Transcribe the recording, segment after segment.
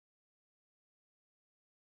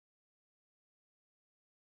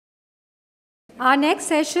Our next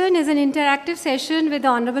session is an interactive session with the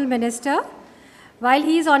Honorable Minister. While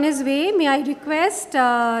he is on his way, may I request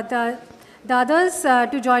the others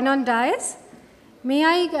to join on dais. May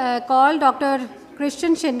I call Dr.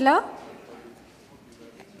 Christian Schindler,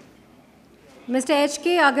 Mr.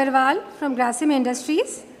 H.K. Agarwal from Grasim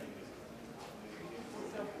Industries,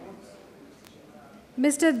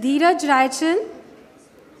 Mr. Dheeraj Raichan,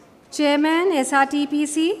 Chairman,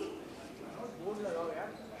 SRTPC,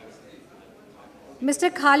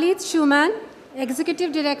 Mr. Khalid Shuman,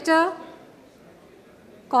 Executive Director,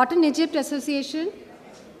 Cotton Egypt Association,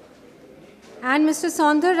 and Mr.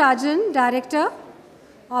 Saundar Rajan, Director,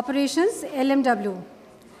 Operations, LMW.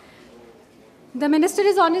 The Minister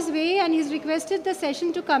is on his way and he's requested the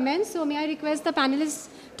session to commence, so may I request the panelists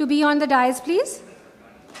to be on the dais, please.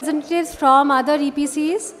 Representatives from other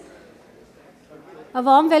EPCs. A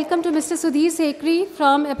warm welcome to Mr. Sudhir Sekri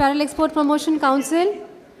from Apparel Export Promotion Council,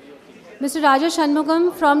 Mr. Rajesh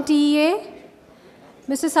Shanmugam from TEA,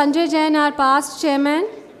 Mr. Sanjay Jain, our past chairman,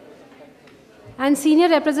 and senior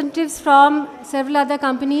representatives from several other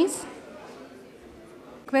companies.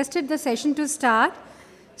 Requested the session to start.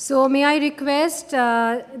 So may I request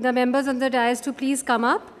the members on the dais to please come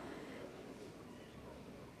up.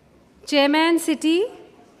 Chairman City,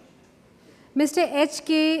 Mr.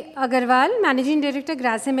 H.K. Agarwal, Managing Director,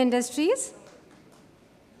 Grasim Industries.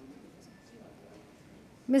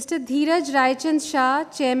 Mr. Dheeraj Raichan Shah,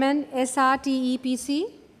 Chairman, SRTEPC.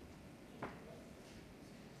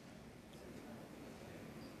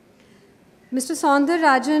 Mr. Saundar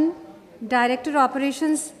Rajan, Director,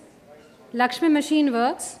 Operations, Lakshmi Machine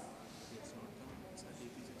Works.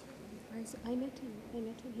 I met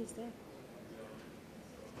him, he's there.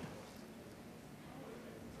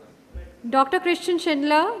 Dr. Christian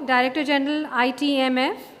Schindler, Director General,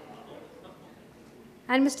 ITMF.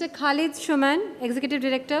 And Mr. Khalid Shuman, Executive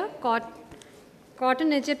Director,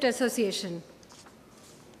 Cotton Egypt Association.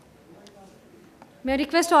 May I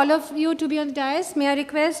request all of you to be on the dais? May I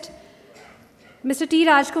request Mr. T.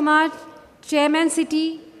 Rajkumar, Chairman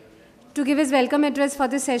City, to give his welcome address for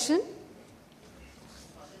this session.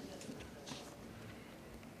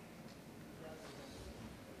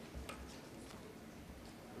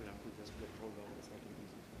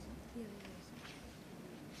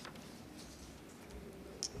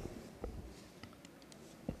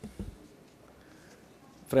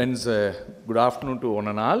 Friends, good afternoon to one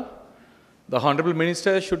and all. The Honorable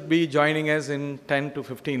Minister should be joining us in 10 to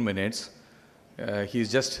 15 minutes. He is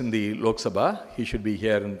just in the Lok Sabha. He should be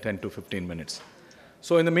here in 10 to 15 minutes.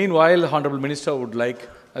 So in the meanwhile, the Honorable Minister would like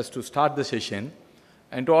us to start the session.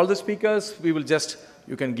 And to all the speakers, we will just,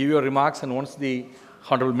 you can give your remarks, and once the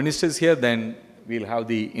Honorable Minister is here, then we'll have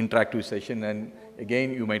the interactive session, and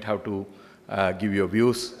again, you might have to give your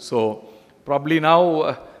views. So probably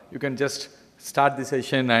now, you can just start the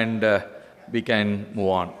session and we can move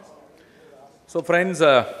on. So friends,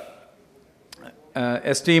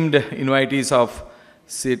 esteemed invitees of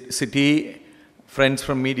City, friends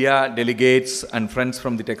from media, delegates, and friends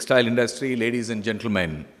from the textile industry, ladies and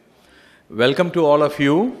gentlemen, welcome to all of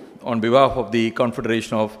you on behalf of the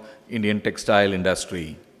Confederation of Indian Textile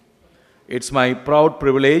Industry. It's my proud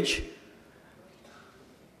privilege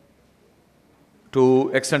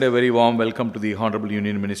to extend a very warm welcome to the Honorable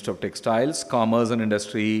Union Minister of Textiles, Commerce and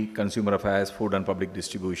Industry, Consumer Affairs, Food and Public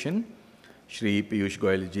Distribution, Shri Piyush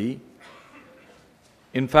Goyal ji.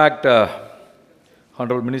 In fact,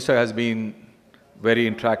 Honorable Minister has been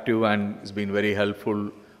very interactive and has been very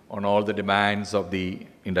helpful on all the demands of the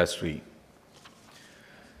industry.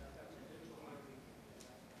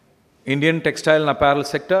 Indian textile and apparel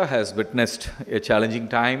sector has witnessed a challenging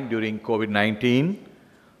time during COVID-19,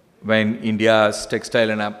 when India's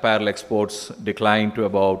textile and apparel exports declined to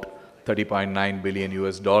about $30.9 billion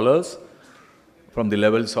US from the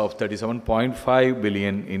levels of $37.5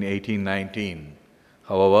 billion in 1819.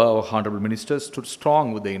 However, our Honorable Minister stood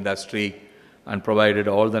strong with the industry and provided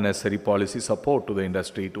all the necessary policy support to the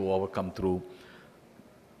industry to overcome through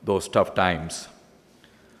those tough times.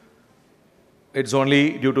 It's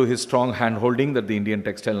only due to his strong hand-holding that the Indian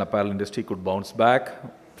textile and apparel industry could bounce back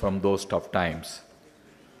from those tough times.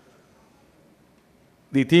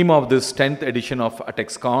 The theme of this 10th edition of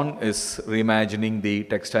TexCon is reimagining the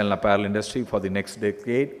textile and apparel industry for the next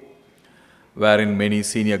decade, wherein many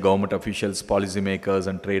senior government officials, policymakers,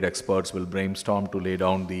 and trade experts will brainstorm to lay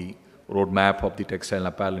down the roadmap of the textile and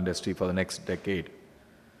apparel industry for the next decade.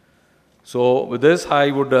 So with this,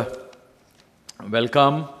 I would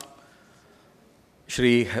welcome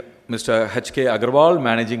Mr. H.K. Agarwal,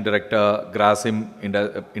 Managing Director, Grasim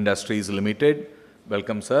Industries Limited.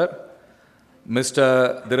 Welcome, sir.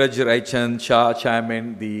 Mr. Dheeraj Raichan Shah,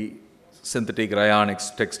 Chairman, the Synthetic Rayon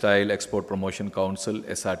Textile Export Promotion Council,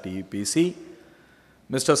 SRTPC.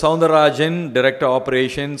 Mr. Soundararajan, Director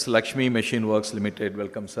Operations, Lakshmi Machine Works Limited.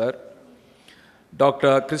 Welcome, sir.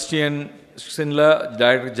 Dr. Christian Schindler,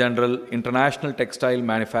 Director General, International Textile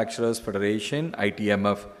Manufacturers Federation,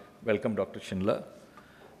 ITMF. Welcome, Dr. Schindler.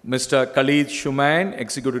 Mr. Khalid Shuman,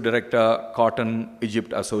 Executive Director, Cotton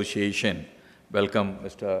Egypt Association. Welcome,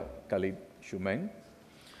 Mr. Khalid Shuman.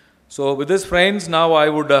 So with this, friends, now I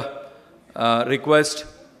would request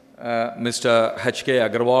Mr. H.K.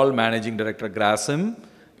 Agarwal, Managing Director, Grasim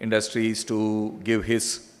Industries, to give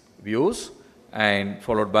his views, and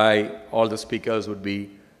followed by all the speakers would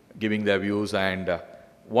be giving their views, and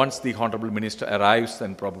once the Honorable Minister arrives,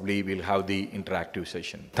 then probably we'll have the interactive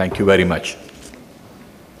session. Thank you very much.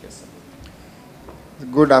 Yes, sir.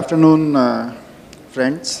 Good afternoon,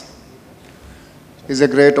 friends. It's a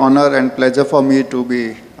great honor and pleasure for me to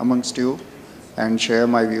be amongst you and share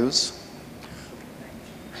my views.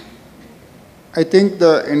 I think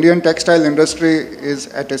the Indian textile industry is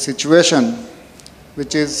at a situation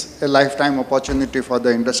which is a lifetime opportunity for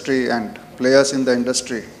the industry and players in the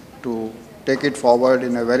industry to take it forward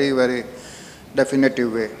in a very, very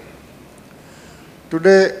definitive way.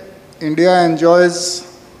 Today, India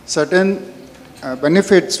enjoys certain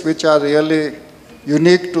benefits which are really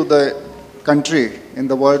unique to the country in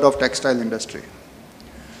the world of textile industry.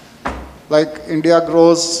 Like India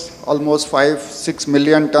grows almost 5-6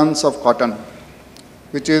 million tons of cotton,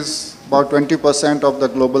 which is about 20% of the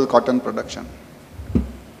global cotton production.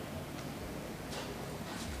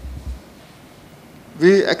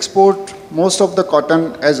 We export most of the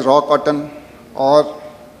cotton as raw cotton or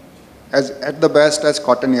as at the best as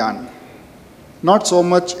cotton yarn, not so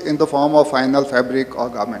much in the form of final fabric or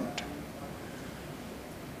garment.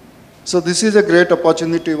 So this is a great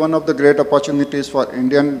opportunity, one of the great opportunities for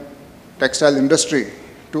Indian textile industry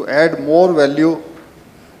to add more value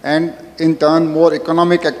and in turn more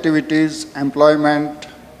economic activities, employment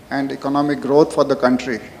and economic growth for the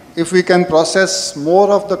country. If we can process more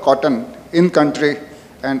of the cotton in country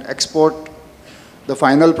and export the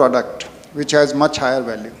final product, which has much higher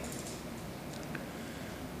value.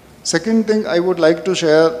 Second thing I would like to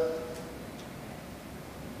share,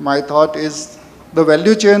 my thought is the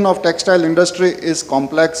value chain of textile industry is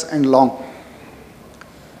complex and long.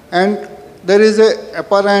 And there is an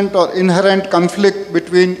apparent or inherent conflict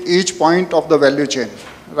between each point of the value chain,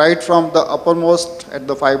 right from the uppermost at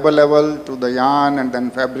the fiber level to the yarn and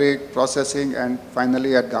then fabric, processing and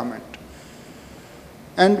finally at garment.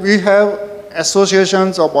 And we have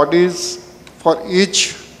associations or bodies for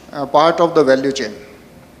each part of the value chain.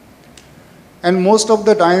 And most of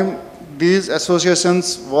the time, these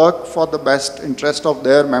associations work for the best interest of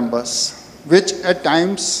their members, which at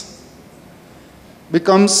times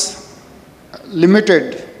becomes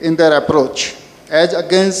limited in their approach as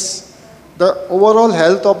against the overall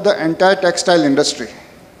health of the entire textile industry.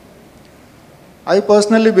 I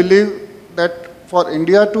personally believe that for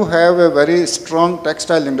India to have a very strong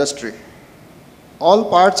textile industry, all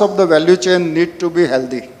parts of the value chain need to be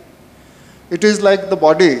healthy. It is like the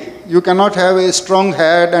body. You cannot have a strong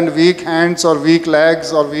head and weak hands or weak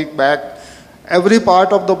legs or weak back. Every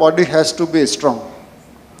part of the body has to be strong.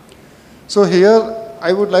 So here,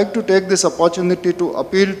 I would like to take this opportunity to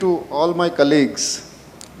appeal to all my colleagues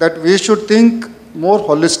that we should think more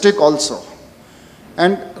holistic also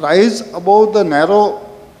and rise above the narrow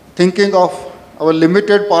thinking of our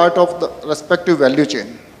limited part of the respective value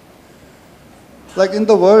chain. Like in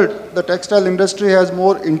the world, the textile industry has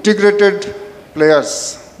more integrated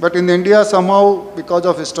players. But in India, somehow, because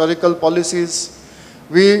of historical policies,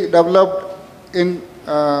 we developed in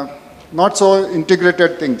not so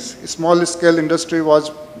integrated things. Small-scale industry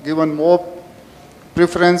was given more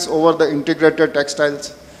preference over the integrated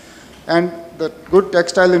textiles. And the good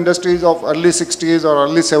textile industries of early 60s or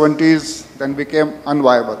early 70s then became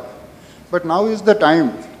unviable. But now is the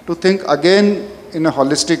time to think again in a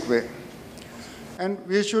holistic way. And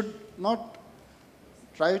we should not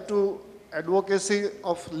try to advocacy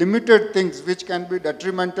of limited things which can be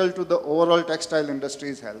detrimental to the overall textile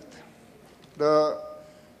industry's health.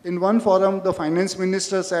 In one forum, the finance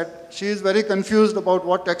minister said she is very confused about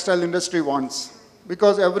what textile industry wants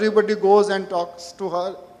because everybody goes and talks to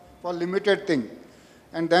her for limited thing.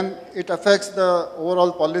 And then it affects the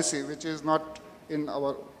overall policy, which is not in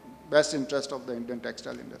our best interest of the Indian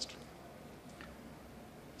textile industry.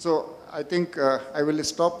 So I think I will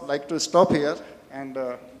like to stop here and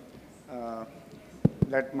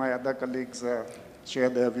let my other colleagues share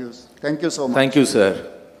their views. Thank you so much. Thank you,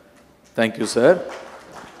 sir. Thank you, sir.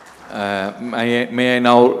 May I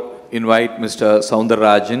now invite Mr.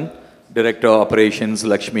 Soundararajan, Director Operations,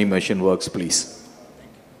 Lakshmi Machine Works, please.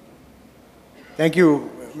 Thank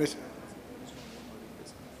you, Mr.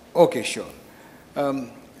 Okay, sure.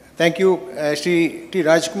 Thank you, Shri T.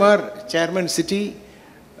 Rajkumar, Chairman City,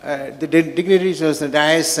 the dignitaries of the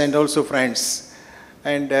dais, and also friends.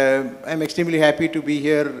 And I'm extremely happy to be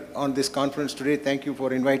here on this conference today. Thank you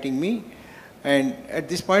for inviting me. And at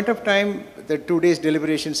this point of time, the 2 days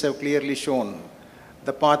deliberations have clearly shown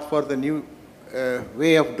the path for the new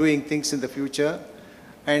way of doing things in the future.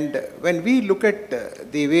 And when we look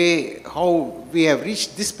at the way how we have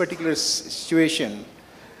reached this particular situation,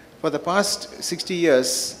 for the past 60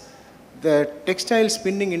 years, the textile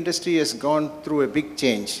spinning industry has gone through a big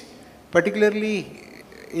change. Particularly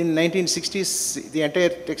in 1960s, the entire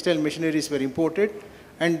textile machineries were imported,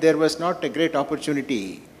 and there was not a great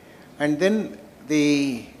opportunity. And then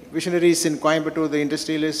the visionaries in Coimbatore, the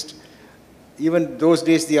industrialists, even those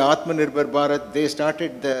days, the Atmanirbhar Bharat, they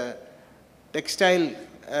started the textile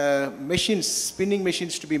machines, spinning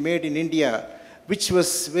machines to be made in India, which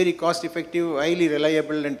was very cost effective, highly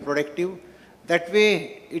reliable and productive. That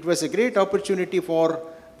way, it was a great opportunity for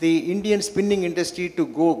the Indian spinning industry to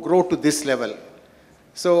grow to this level.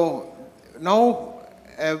 So now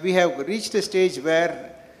we have reached a stage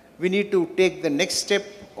where we need to take the next step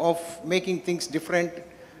of making things different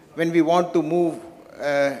when we want to move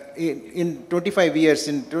in 25 years,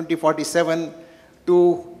 in 2047,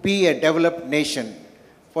 to be a developed nation.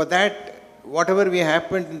 For that, whatever we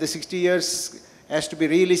happened in the 60 years has to be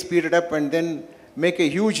really speeded up and then make a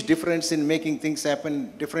huge difference in making things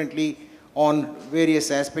happen differently on various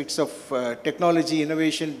aspects of technology,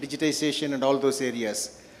 innovation, digitization, and all those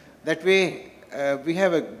areas. That way, we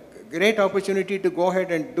have a great opportunity to go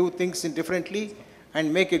ahead and do things differently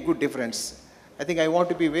and make a good difference. I think I want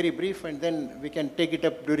to be very brief, and then we can take it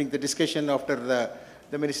up during the discussion after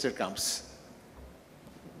the minister comes.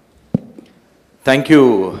 Thank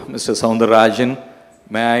you, Mr. Soundararajan.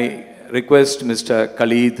 May I request Mr.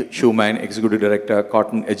 Khalid Shuman, Executive Director,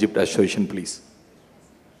 Cotton Egypt Association, please.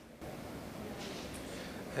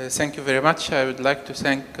 Thank you very much. I would like to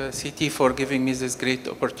thank CT for giving me this great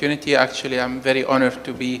opportunity. Actually, I'm very honored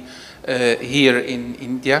to be here in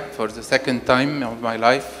India for the second time of my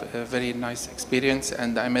life. A very nice experience,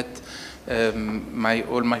 and I met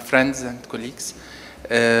all my friends and colleagues.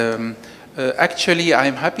 Actually,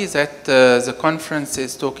 I'm happy that the conference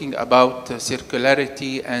is talking about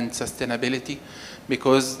circularity and sustainability,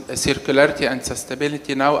 because circularity and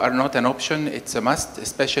sustainability now are not an option, it's a must,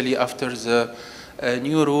 especially after the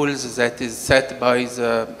new rules that is set by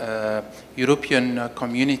the European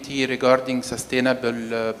community regarding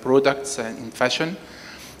sustainable products in fashion.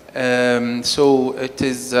 So it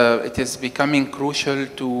is becoming crucial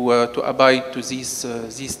to abide to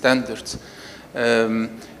these standards.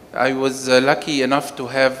 I was lucky enough to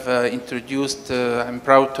have I'm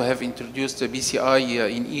proud to have introduced the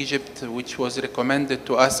BCI in Egypt, which was recommended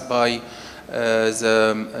to us by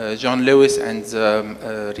John Lewis and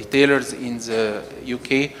the retailers in the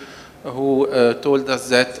UK, who told us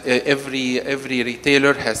that every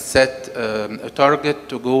retailer has set a target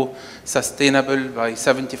to go sustainable by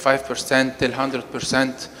 75% till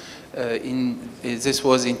 100%. This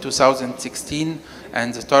was in 2016,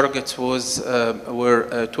 and the targets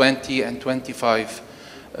were 20 and 25.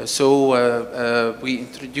 So we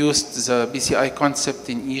introduced the BCI concept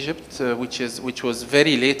in Egypt, which was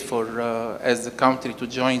very late for as a country to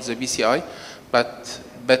join the BCI, but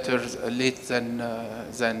better late than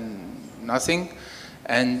nothing.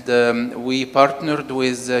 And we partnered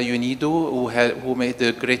with UNIDO, who made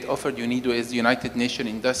a great offer. UNIDO is the United Nations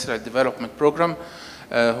Industrial Development Program,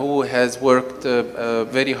 who has worked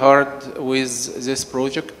very hard with this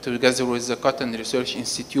project together with the Cotton Research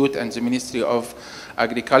Institute and the Ministry of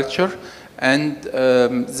Agriculture. And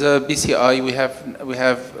the BCI, we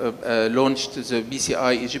have launched the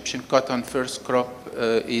BCI Egyptian Cotton First Crop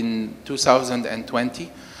in 2020.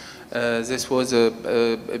 This was a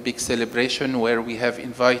big celebration where we have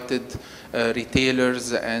invited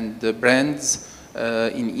retailers and brands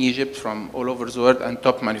in Egypt from all over the world, and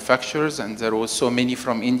top manufacturers, and there was so many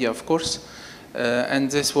from India, of course. And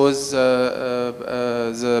this was the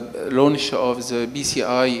launch of the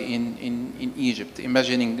BCI in Egypt.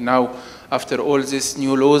 Imagining now, after all these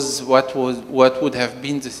new laws, what would have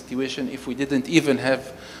been the situation if we didn't even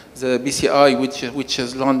have the BCI, which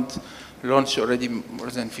has launched already more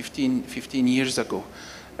than 15 years ago.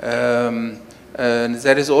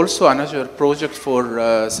 There is also another project for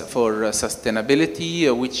sustainability,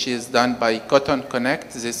 which is done by Cotton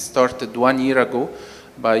Connect. This started 1 year ago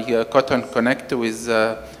by Cotton Connect with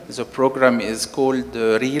the program is called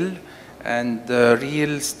REAL, and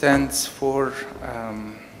REAL stands for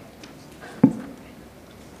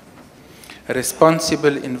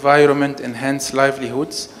responsible environment, enhance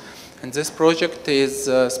livelihoods. And this project is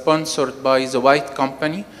sponsored by the White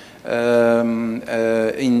Company in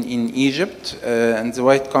Egypt, and the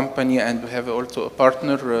White Company, and we have also a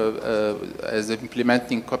partner as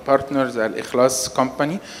implementing partners, Al-Ikhlas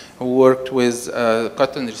Company, who worked with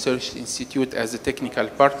Cotton Research Institute as a technical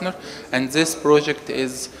partner. And this project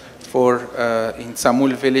is for in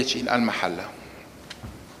Samul village in Al-Mahalla.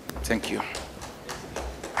 Thank you.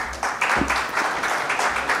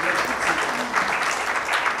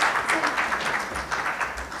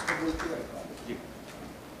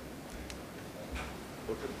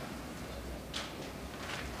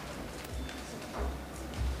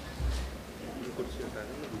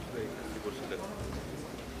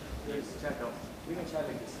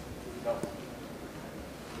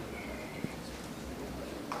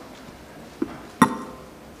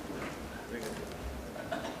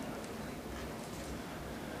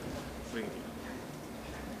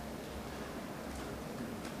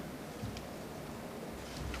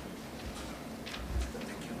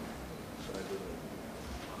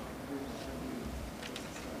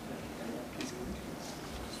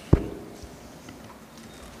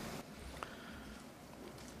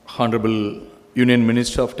 Honorable Union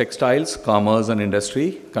Minister of Textiles, Commerce and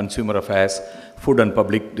Industry, Consumer Affairs, Food and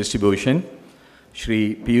Public Distribution,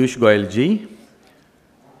 Shri Piyush Goyal ji,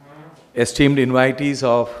 esteemed invitees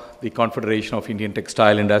of the Confederation of Indian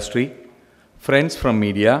Textile Industry, friends from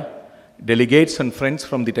media, delegates and friends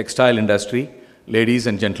from the textile industry, ladies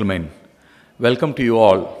and gentlemen, welcome to you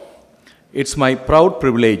all. It's my proud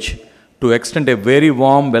privilege to extend a very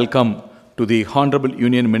warm welcome to the Honorable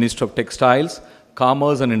Union Minister of Textiles,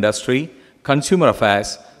 Commerce and Industry, Consumer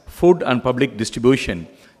Affairs, Food and Public Distribution,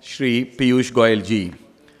 Shri Piyush Goyal ji.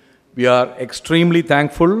 We are extremely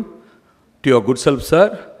thankful to your good self,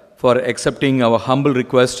 sir, for accepting our humble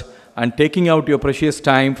request and taking out your precious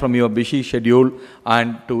time from your busy schedule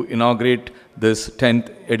and to inaugurate this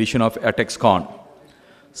 10th edition of ATEXCon.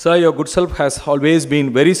 Sir, your good self has always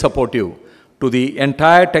been very supportive to the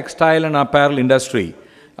entire textile and apparel industry,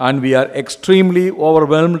 and we are extremely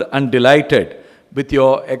overwhelmed and delighted with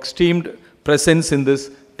your esteemed presence in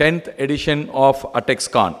this 10th edition of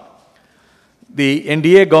ATEXCon. The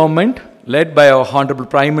NDA government, led by our Honorable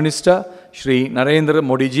Prime Minister, Shri Narendra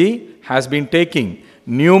Modi ji, has been taking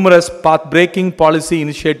numerous path-breaking policy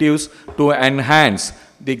initiatives to enhance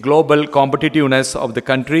the global competitiveness of the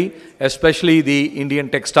country, especially the Indian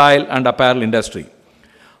textile and apparel industry.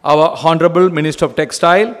 Our Honorable Minister of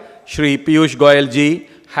Textile, Shri Piyush Goyal ji,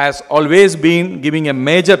 has always been giving a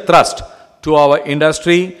major thrust to our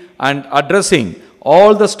industry and addressing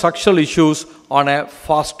all the structural issues on a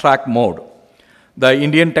fast-track mode. The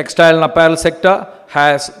Indian textile and apparel sector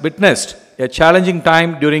has witnessed a challenging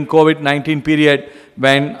time during COVID-19 period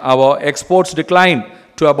when our exports declined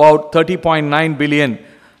to about 30.9 billion,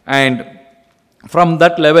 and from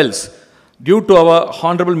that levels, due to our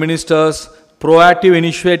Honorable Minister's proactive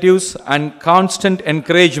initiatives and constant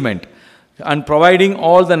encouragement, and providing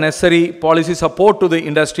all the necessary policy support to the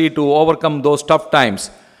industry to overcome those tough times.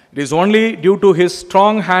 It is only due to his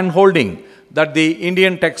strong hand-holding that the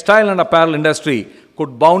Indian textile and apparel industry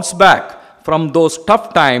could bounce back from those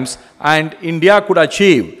tough times and India could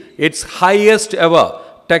achieve its highest ever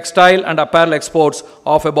textile and apparel exports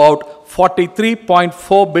of about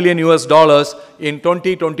 $43.4 billion in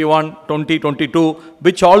 2021-2022,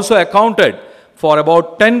 which also accounted for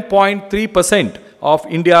about 10.3% of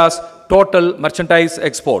India's total merchandise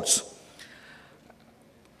exports.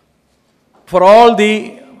 For all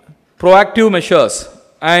the proactive measures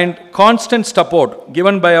and constant support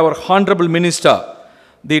given by our Honorable Minister,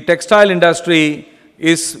 the textile industry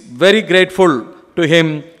is very grateful to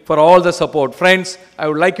him for all the support. Friends, I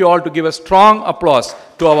would like you all to give a strong applause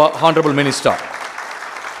to our Honorable Minister.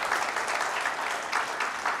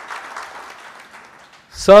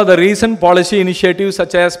 Sir, the recent policy initiatives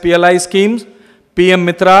such as PLI schemes, PM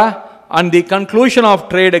Mitra, and the conclusion of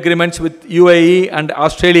trade agreements with UAE and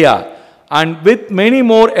Australia, and with many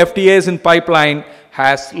more FTAs in pipeline,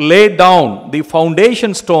 has laid down the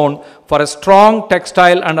foundation stone for a strong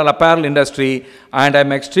textile and apparel industry. And I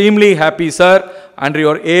am extremely happy, sir, under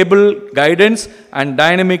your able guidance and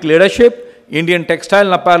dynamic leadership, Indian textile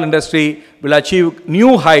and apparel industry will achieve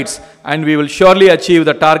new heights, and we will surely achieve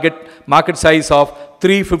the target market size of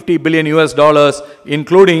 $350 billion,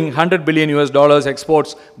 including $100 billion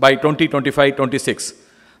exports by 2025-26.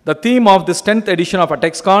 The theme of this 10th edition of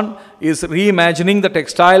ATEXCon is reimagining the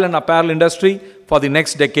textile and apparel industry for the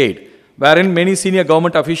next decade, wherein many senior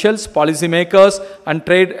government officials, policymakers, and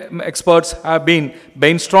trade experts have been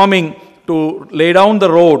brainstorming to lay down the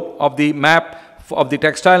road of the map of the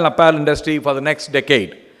textile and apparel industry for the next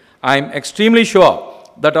decade. I am extremely sure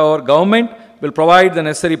that our government will provide the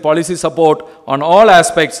necessary policy support on all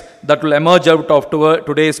aspects that will emerge out of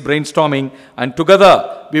today's brainstorming, and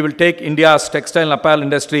together we will take India's textile and apparel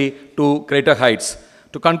industry to greater heights.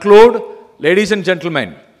 To conclude, ladies and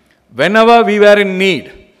gentlemen, whenever we were in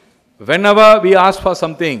need, whenever we asked for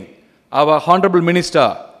something, our Honorable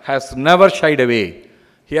Minister has never shied away.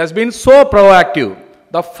 He has been so proactive.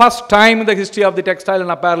 The first time in the history of the textile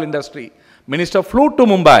and apparel industry, Minister flew to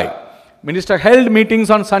Mumbai. Minister held meetings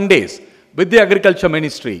on Sundays with the Agriculture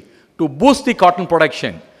Ministry to boost the cotton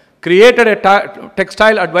production, created a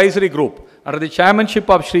textile advisory group under the chairmanship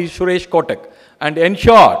of Shri Suresh Kotak, and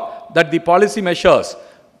ensured that the policy measures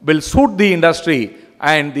will suit the industry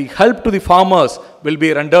and the help to the farmers will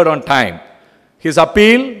be rendered on time. His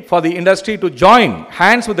appeal for the industry to join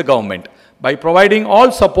hands with the government by providing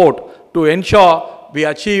all support to ensure we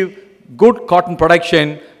achieve good cotton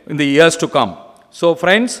production in the years to come. So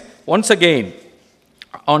friends, once again,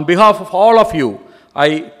 on behalf of all of you,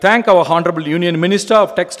 I thank our Honorable Union Minister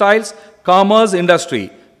of Textiles, Commerce, Industry,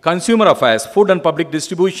 Consumer Affairs, Food and Public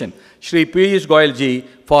Distribution, Shri Piyush Goyal ji,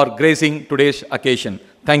 for gracing today's occasion.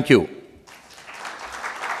 Thank you.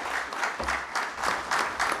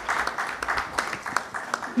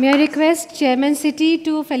 May I request Chairman City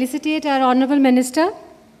to felicitate our Honorable Minister.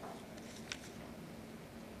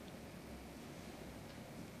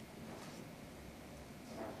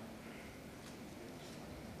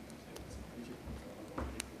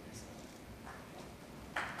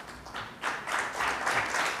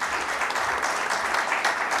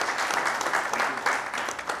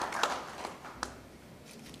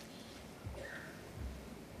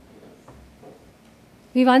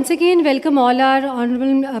 We once again welcome all our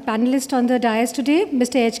honorable panelists on the dais today,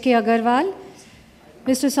 Mr. H.K. Agarwal,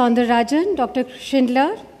 Mr. Saundar Rajan, Dr.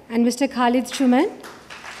 Schindler, and Mr. Khalid Shuman.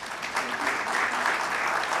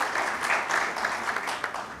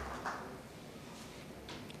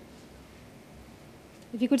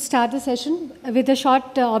 If you could start the session with the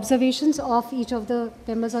short observations of each of the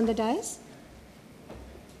members on the dais.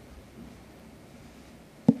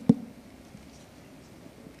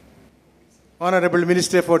 Honorable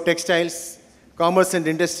Minister for Textiles, Commerce and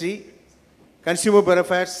Industry, Consumer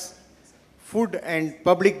Affairs, Food and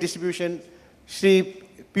Public Distribution, Shri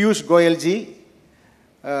Piyush Goyal ji,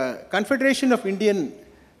 Confederation of Indian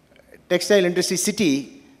Textile Industry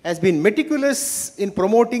City has been meticulous in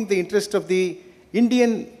promoting the interest of the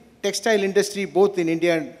Indian textile industry both in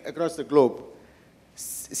India and across the globe.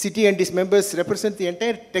 City and its members represent the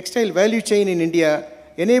entire textile value chain in India,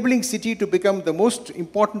 enabling City to become the most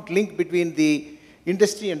important link between the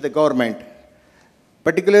industry and the government.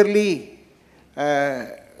 Particularly,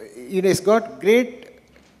 it has got great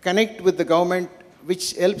connect with the government,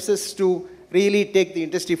 which helps us to really take the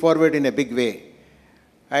industry forward in a big way.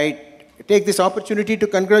 I take this opportunity to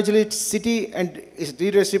congratulate City and its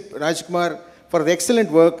leadership, Rajkumar, for the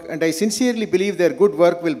excellent work, and I sincerely believe their good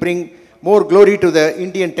work will bring more glory to the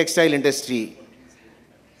Indian textile industry.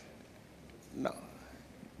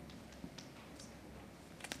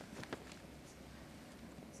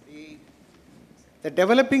 The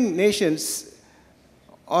developing nations,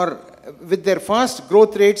 or with their fast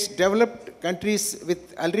growth rates, developed countries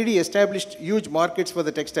with already established huge markets for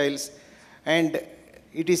the textiles, and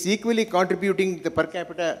it is equally contributing the per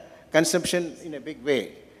capita consumption in a big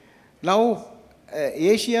way. Now,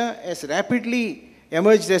 Asia has rapidly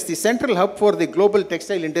emerged as the central hub for the global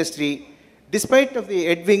textile industry. Despite of the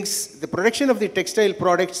headwinds, the production of the textile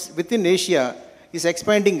products within Asia is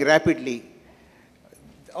expanding rapidly.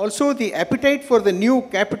 Also, the appetite for the new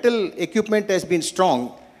capital equipment has been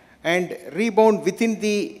strong and rebound within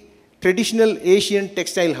the traditional Asian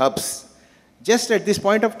textile hubs. Just at this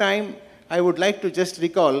point of time, I would like to just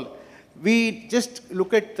recall, we just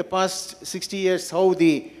look at the past 60 years, how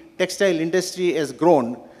the textile industry has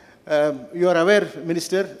grown. You are aware,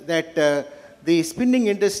 Minister, that the spinning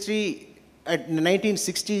industry at the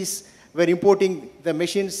 1960s were importing the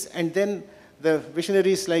machines, and then the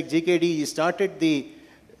visionaries like GKD started the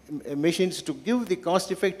machines to give the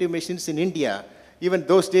cost-effective machines in India. Even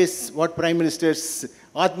those days, what Prime Minister's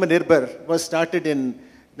Atmanirbhar was started in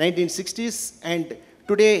 1960s, and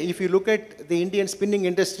today, if you look at the Indian spinning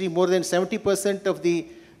industry, more than 70% of the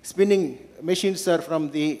spinning machines are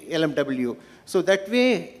from the LMW. So that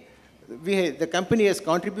way, the company has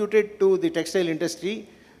contributed to the textile industry.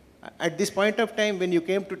 At this point of time, when you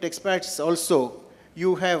came to Texpats also,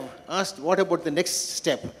 you have asked, what about the next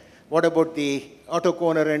step? What about the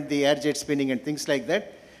autoconer and the air-jet spinning and things like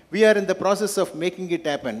that? We are in the process of making it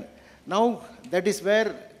happen. Now, that is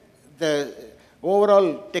where the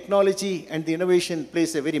overall technology and the innovation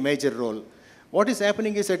plays a very major role. What is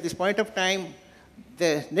happening is at this point of time,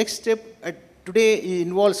 the next step today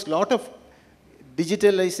involves a lot of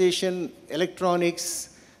digitalization,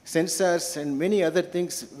 electronics, sensors, and many other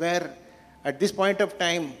things where at this point of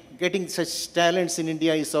time, getting such talents in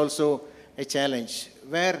India is also a challenge,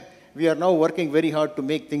 where we are now working very hard to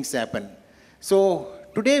make things happen. So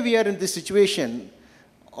today we are in this situation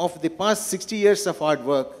of the past 60 years of hard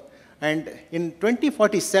work, and in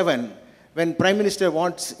 2047, when Prime Minister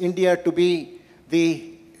wants India to be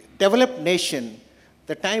the developed nation,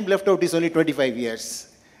 the time left out is only 25 years.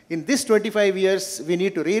 In this 25 years, we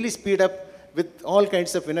need to really speed up with all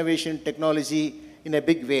kinds of innovation, technology in a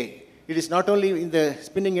big way. It is not only in the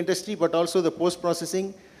spinning industry, but also the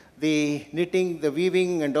post-processing, the knitting, the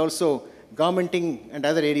weaving, and also garmenting and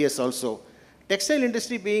other areas also. Textile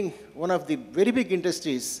industry being one of the very big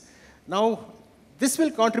industries, now this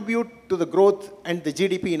will contribute to the growth and the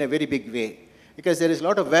GDP in a very big way, because there is a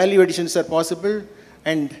lot of value additions are possible,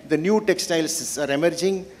 and the new textiles are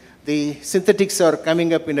emerging, the synthetics are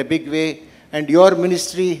coming up in a big way, and your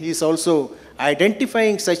ministry is also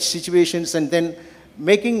identifying such situations and then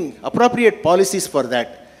making appropriate policies for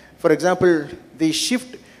that. For example, the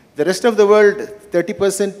shift, the rest of the world,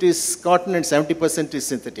 30% is cotton and 70% is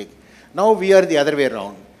synthetic. Now we are the other way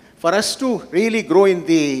around. For us to really grow in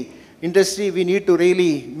the industry, we need to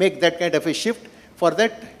really make that kind of a shift. For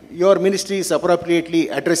that, your ministry is appropriately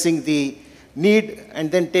addressing the need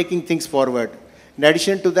and then taking things forward. In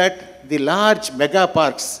addition to that, the large mega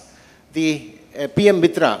parks, the PM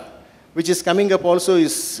Mitra, which is coming up also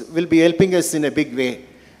will be helping us in a big way.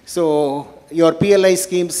 So your PLI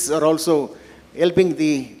schemes are also helping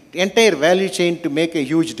the entire value chain to make a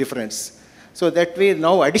huge difference. So that way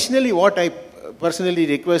now additionally what I personally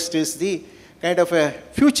request is the kind of a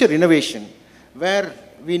future innovation where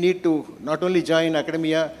we need to not only join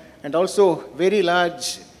academia and also very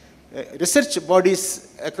large research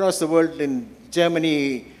bodies across the world in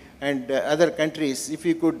Germany and other countries. If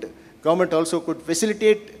we could, government also could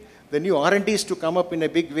facilitate the new R&Ds to come up in a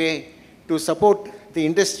big way to support the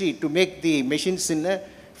industry to make the machines in a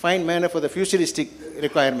fine manner for the futuristic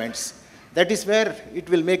requirements. That is where it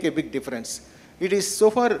will make a big difference. It is so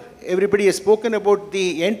far everybody has spoken about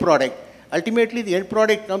the end product. Ultimately the end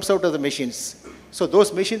product comes out of the machines. So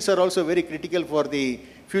those machines are also very critical for the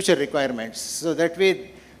future requirements. So that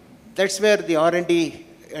way, that's where the R&D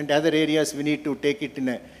and other areas we need to take it in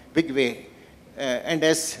a big way. And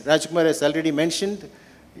as Rajkumar has already mentioned,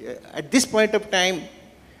 at this point of time,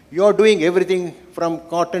 you are doing everything from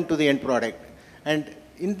cotton to the end product. And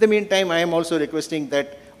in the meantime, I am also requesting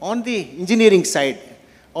that on the engineering side,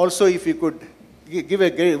 also if you could give a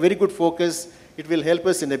very good focus, it will help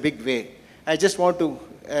us in a big way. I just want to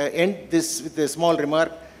end this with a small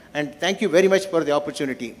remark, and thank you very much for the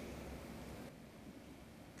opportunity.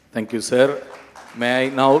 Thank you, sir. May I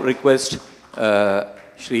now request Mr.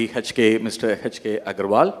 H.K.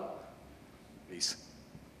 Agarwal, please.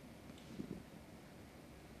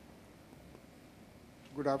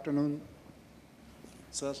 Good afternoon,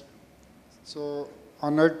 sir. So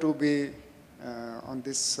honored to be on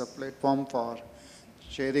this platform for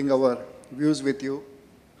sharing our views with you.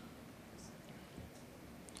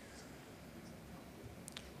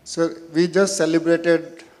 Sir, we just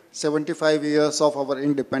celebrated 75 years of our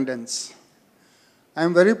independence. I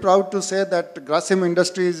am very proud to say that Grasim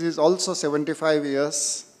Industries is also 75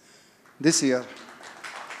 years this year.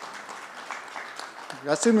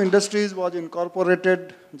 Grasim Industries was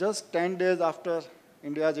incorporated just 10 days after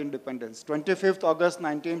India's independence, 25th August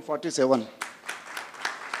 1947.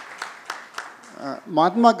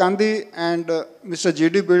 Mahatma Gandhi and Mr.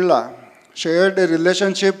 G.D. Birla shared a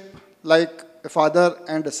relationship like a father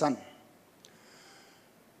and a son.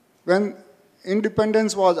 When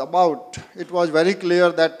independence was about, it was very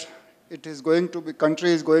clear that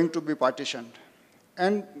country is going to be partitioned.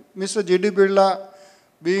 And Mr. G.D. Birla,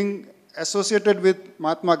 being associated with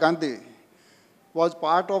Mahatma Gandhi, was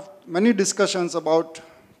part of many discussions about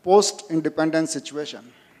post-independence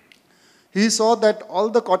situation. He saw that all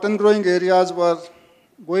the cotton growing areas were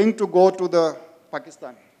going to go to the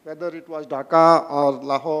Pakistan, whether it was Dhaka or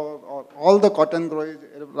Lahore or all the cotton growing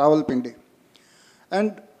Rawalpindi.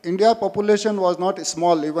 And India's population was not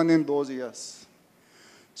small even in those years.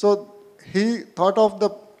 So he thought of the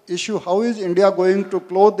issue, how is India going to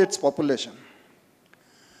clothe its population?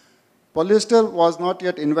 Polyester was not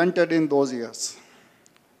yet invented in those years.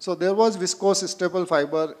 So there was viscose staple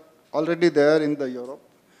fiber already there in the Europe.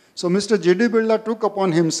 So Mr. G.D. Birla took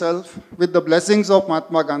upon himself, with the blessings of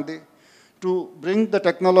Mahatma Gandhi, to bring the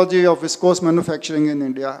technology of viscose manufacturing in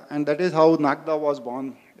India, and that is how Nagda was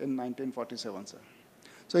born in 1947, sir.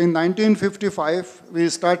 So in 1955, we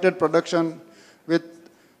started production with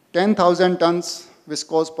 10,000 tons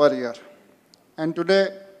viscose per year. And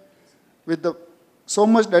today, with so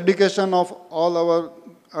much dedication of all our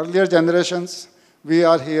earlier generations, we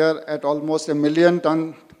are here at almost 1 million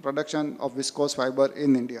ton production of viscose fiber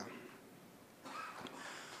in India.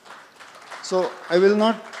 So I will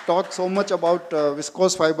not talk so much about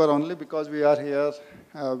viscose fiber only because we are here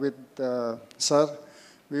with Sir.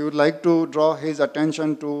 We would like to draw his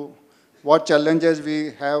attention to what challenges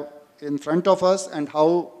we have in front of us and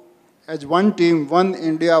how, as one team, one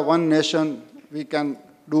India, one nation, we can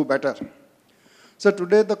do better. So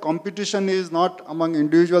today the competition is not among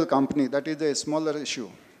individual companies. That is a smaller issue.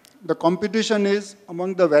 The competition is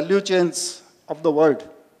among the value chains of the world.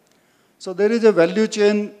 So there is a value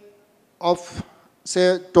chain of,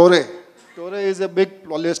 say, Toray. Toray is a big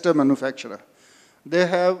polyester manufacturer. They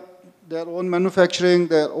have their own manufacturing,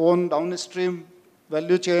 their own downstream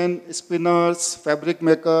value chain, spinners, fabric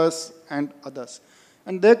makers, and others.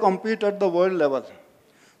 And they compete at the world level.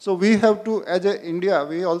 So we have to, as India,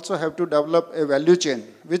 we also have to develop a value chain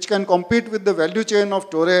which can compete with the value chain of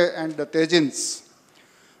Toray and the Teijins.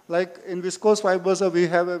 Like in viscose fibers, we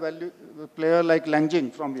have a player like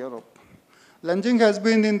Langjing from Europe. Langjing has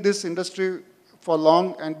been in this industry for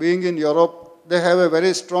long, and being in Europe, they have a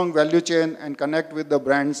very strong value chain and connect with the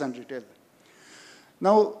brands and retail.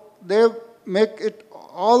 Now, they make it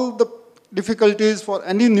all the difficulties for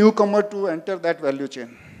any newcomer to enter that value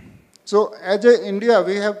chain. So as India,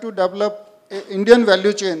 we have to develop an Indian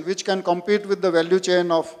value chain which can compete with the value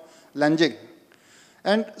chain of Langjing,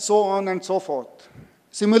 and so on and so forth.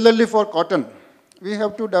 Similarly for cotton, we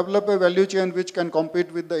have to develop a value chain which can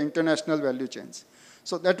compete with the international value chains.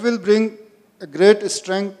 So that will bring a great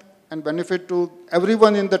strength and benefit to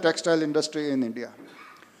everyone in the textile industry in India.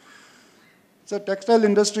 So textile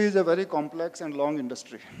industry is a very complex and long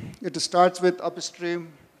industry. It starts with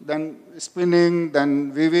upstream, then spinning,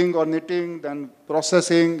 then weaving or knitting, then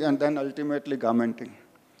processing, and then ultimately garmenting.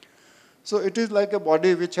 So it is like a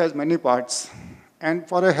body which has many parts. And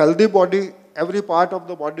for a healthy body, every part of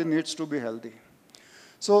the body needs to be healthy.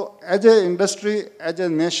 So as an industry, as a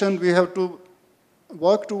nation, we have to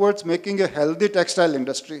work towards making a healthy textile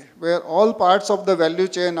industry where all parts of the value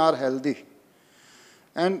chain are healthy.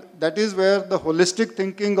 And that is where the holistic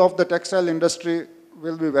thinking of the textile industry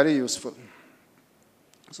will be very useful.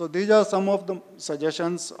 So these are some of the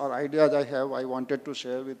suggestions or ideas I wanted to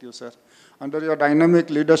share with you, sir. Under your dynamic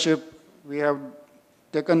leadership, we have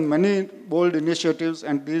taken many bold initiatives,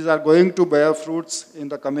 and these are going to bear fruits in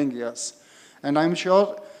the coming years. And I'm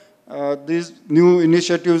sure these new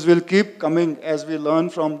initiatives will keep coming as we learn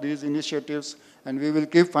from these initiatives, and we will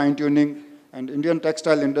keep fine-tuning, and Indian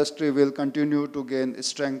textile industry will continue to gain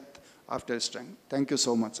strength after strength. Thank you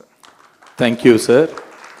so much, sir. Thank you, sir.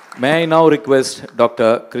 May I now request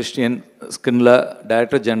Dr. Christian Skindler,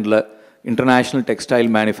 Director General, International Textile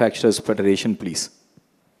Manufacturers Federation, please.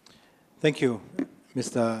 Thank you,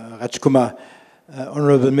 Mr. Rajkumar.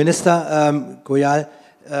 Honorable Minister Goyal,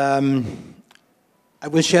 I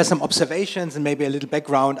will share some observations and maybe a little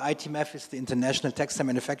background. ITMF is the International Textile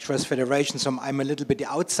Manufacturers Federation, so I'm a little bit the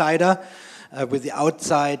outsider with the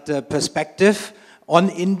outside perspective on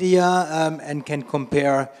India and can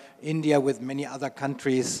compare India with many other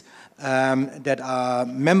countries that are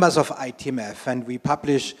members of ITMF. And we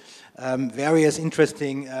publish various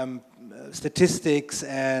interesting statistics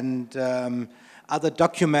and other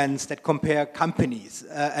documents that compare countries,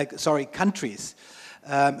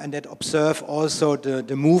 and that observe also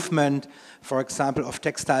the movement, for example, of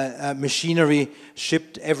textile machinery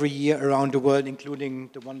shipped every year around the world, including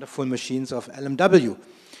the wonderful machines of LMW.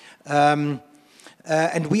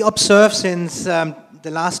 And we observe since the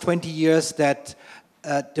last 20 years that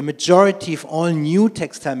the majority of all new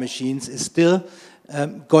textile machines is still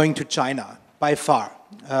going to China, by far.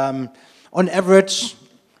 On average,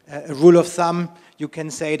 a rule of thumb, you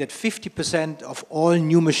can say that 50% of all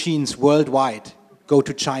new machines worldwide go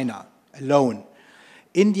to China alone.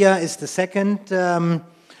 India is the second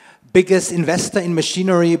biggest investor in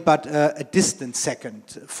machinery, but a distant second,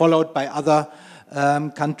 followed by other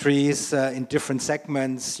countries in different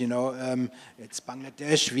segments. You know, it's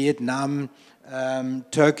Bangladesh, Vietnam,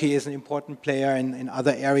 Turkey is an important player in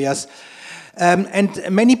other areas. And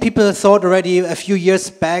many people thought already a few years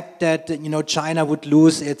back that, you know, China would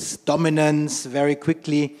lose its dominance very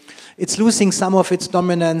quickly. It's losing some of its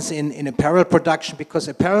dominance in apparel production, because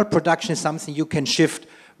apparel production is something you can shift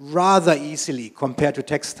rather easily compared to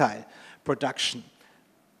textile production.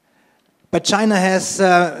 But China has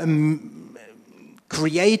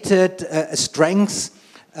created a strength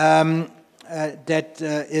that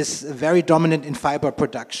is very dominant in fiber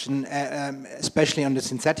production, especially on the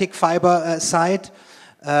synthetic fiber side.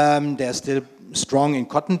 They're still strong in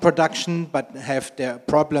cotton production, but have their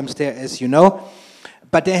problems there, as you know.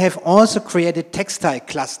 But they have also created textile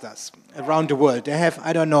clusters around the world. They have,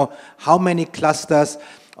 I don't know how many clusters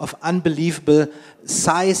of unbelievable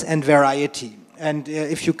size and variety. And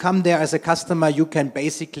if you come there as a customer, you can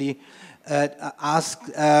basically ask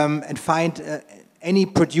and find any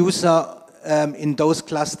producer in those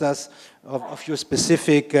clusters of your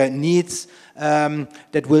specific needs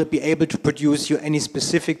that will be able to produce you any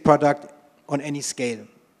specific product on any scale,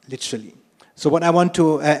 literally. So what I want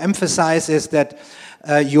to emphasize is that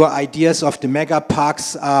your ideas of the mega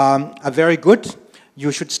parks are very good.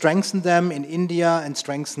 You should strengthen them in India and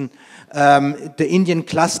strengthen the Indian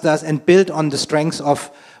clusters and build on the strengths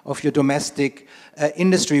of your domestic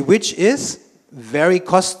industry, which is very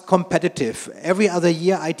cost competitive. Every other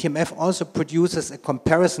year, ITMF also produces a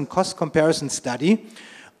cost comparison study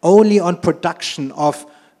only on production of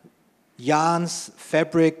yarns,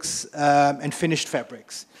 fabrics, and finished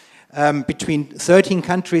fabrics between 13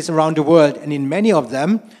 countries around the world. And in many of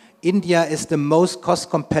them, India is the most cost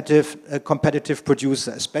competitive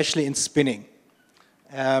producer, especially in spinning,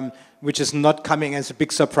 which is not coming as a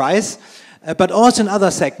big surprise. But also in other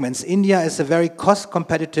segments, India is a very cost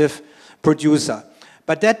competitive producer.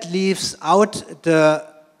 But that leaves out the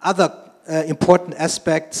other important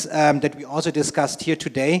aspects that we also discussed here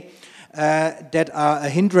today that are a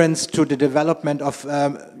hindrance to the development of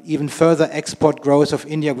even further export growth of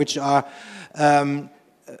India, which are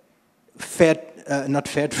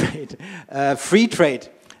free trade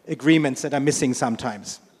agreements that are missing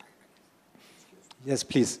sometimes. Yes,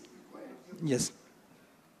 please. Yes.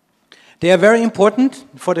 They are very important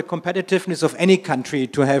for the competitiveness of any country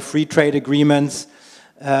to have free trade agreements.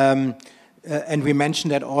 And we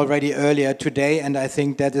mentioned that already earlier today, and I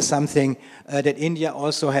think that is something that India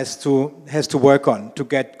also has to work on, to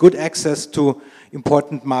get good access to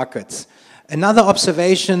important markets. Another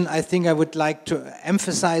observation I think I would like to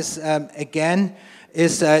emphasize again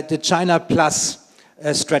is the China Plus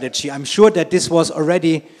strategy. I'm sure that this was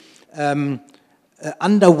already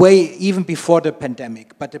underway even before the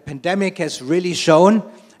pandemic, but the pandemic has really shown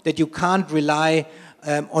that you can't rely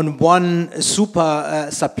on one super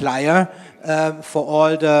supplier for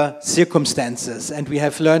all the circumstances. And we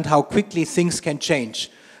have learned how quickly things can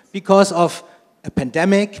change because of a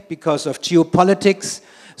pandemic, because of geopolitics.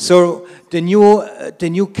 So the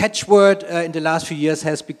new catchword in the last few years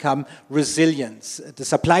has become resilience. The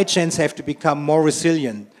supply chains have to become more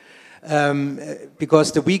resilient.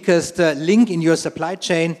 Because the weakest link in your supply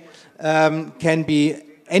chain can be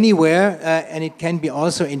anywhere, and it can be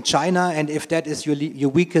also in China, and if that is your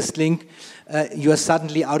weakest link, you are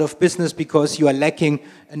suddenly out of business because you are lacking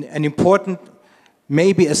an important,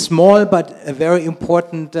 maybe a small but a very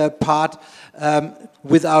important part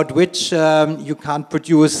without which you can't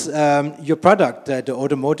produce your product. The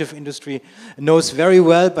automotive industry knows very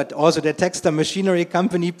well, but also the textile machinery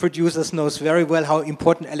company producers knows very well how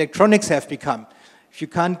important electronics have become. If you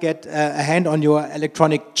can't get a hand on your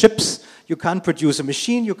electronic chips, you can't produce a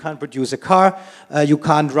machine, you can't produce a car, you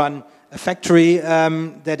can't run a factory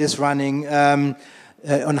that is running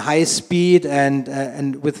on high speed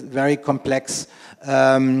and with very complex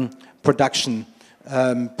production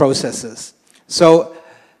processes. So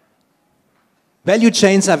value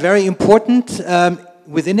chains are very important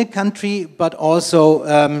within a country, but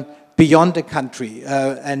also beyond a country.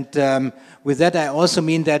 And with that, I also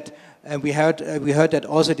mean that we heard that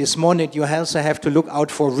also this morning. You also have to look out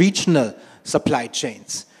for regional supply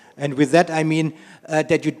chains. And with that, I mean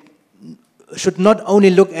that you should not only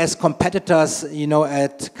look as competitors, you know,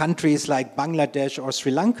 at countries like Bangladesh or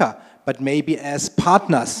Sri Lanka, but maybe as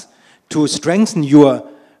partners to strengthen your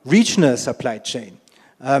regional supply chain.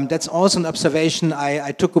 That's also an observation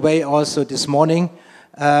I took away also this morning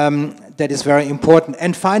that is very important.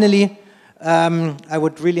 And finally, I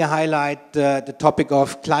would really highlight the topic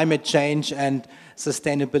of climate change and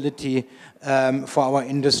sustainability for our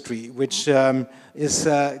industry, which is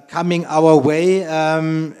coming our way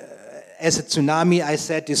as a tsunami, I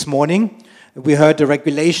said this morning. We heard the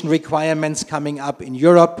regulation requirements coming up in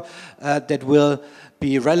Europe that will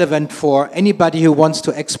be relevant for anybody who wants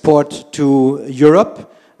to export to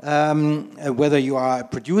Europe, whether you are a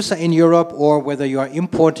producer in Europe or whether you are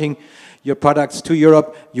importing your products to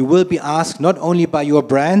Europe. You will be asked not only by your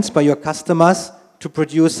brands, by your customers to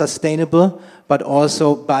produce sustainable, but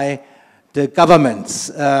also by the governments,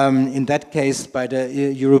 in that case by the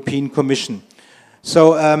European Commission.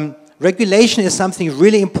 So regulation is something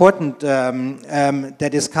really important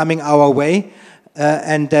that is coming our way.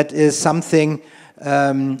 and that is something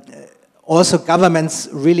also governments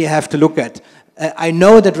really have to look at. I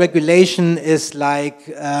know that regulation is like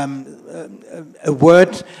a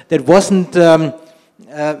word that wasn't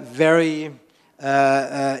very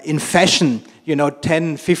in fashion,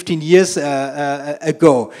 10, 15 years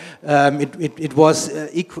ago. It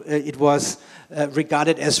was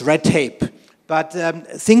regarded as red tape. But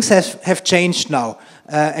things have changed now,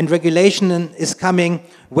 and regulation is coming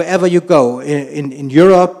wherever you go, in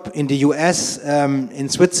Europe, in the US, in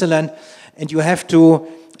Switzerland, and you have to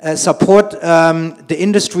support the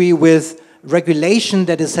industry with regulation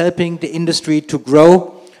that is helping the industry to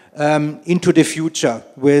grow into the future,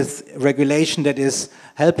 with regulation that is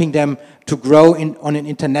helping them to grow on an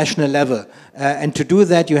international level. And to do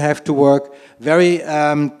that, you have to work very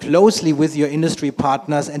closely with your industry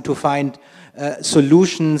partners and to find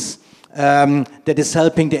solutions that is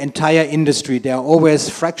helping the entire industry. There are always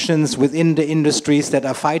fractions within the industries that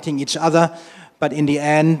are fighting each other, but in the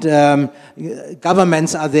end,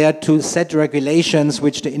 governments are there to set regulations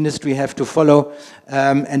which the industry have to follow,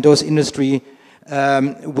 and those industry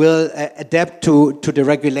will adapt to the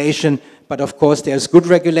regulation. But of course, there's good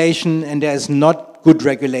regulation and there's not good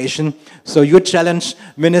regulation. So your challenge,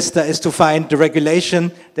 Minister, is to find the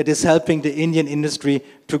regulation that is helping the Indian industry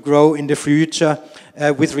to grow in the future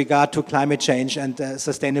with regard to climate change and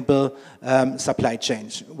sustainable supply chain.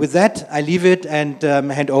 With that, I leave it and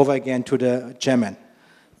hand over again to the chairman.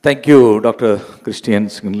 Thank you, Dr. Christian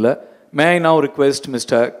Singla. May I now request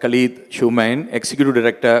Mr. Khalid Shumain, Executive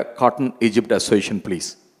Director, Cotton Egypt Association,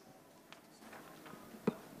 please.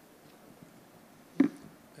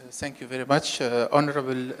 Thank you very much,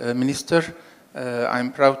 Honorable Minister.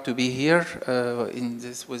 I'm proud to be here in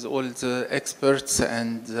this with all the experts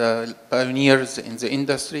and pioneers in the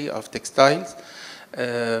industry of textiles.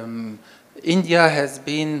 India has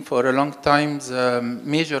been for a long time the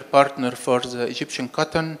major partner for the Egyptian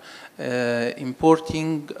cotton,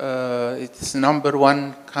 importing. It's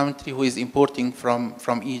 #1 country who is importing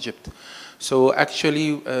from Egypt. So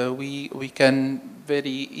actually, we can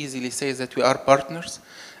very easily say that we are partners.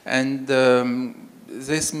 And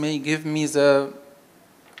this may give me the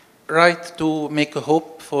right to make a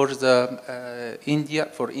hope for the India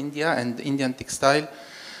and Indian textile.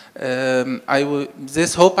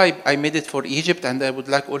 This hope I made it for Egypt, and I would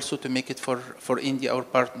like also to make it for India, our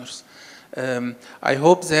partners. I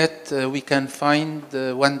hope that we can find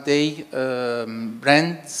one day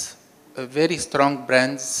brands, very strong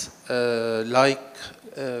brands like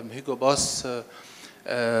Hugo Boss,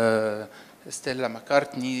 Stella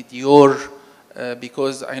McCartney, Dior,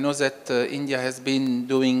 because I know that India has been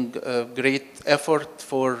doing a great effort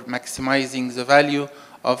for maximizing the value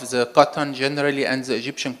of the cotton generally and the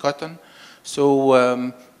Egyptian cotton. So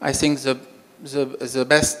I think the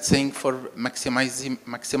best thing for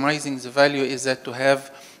maximizing the value is that to have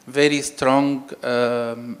very strong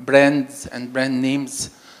brands and brand names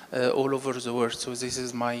all over the world. So this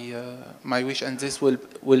is my wish, and this will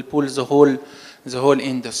pull the whole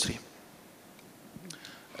industry.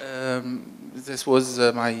 This was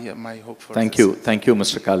my hope for Thank you,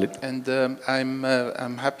 Mr. Khalid. And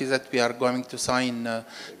I'm happy that we are going to sign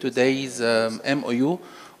today's MOU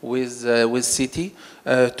with Citi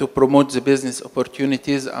to promote the business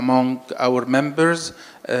opportunities among our members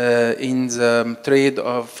in the trade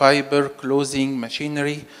of fiber, clothing,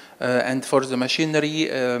 machinery. And for the machinery,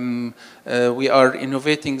 we are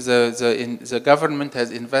innovating. The government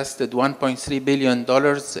has invested $1.3 billion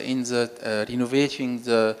in the renovating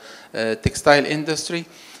the textile industry,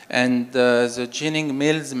 and the ginning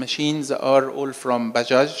mills machines are all from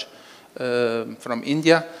Bajaj, from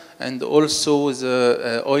India, and also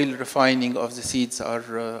the oil refining of the seeds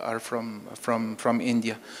are from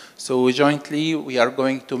India. So jointly, we are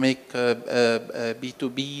going to make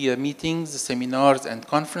B2B meetings, seminars, and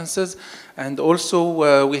conferences. And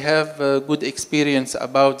also, we have good experience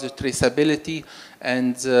about the traceability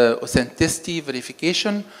and authenticity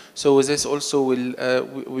verification. So this also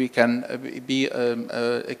we can be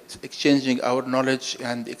exchanging our knowledge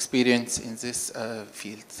and experience in this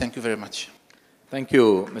field. Thank you very much. Thank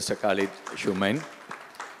you, Mr. Khalid Shumain.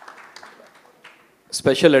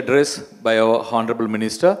 Special address by our Honorable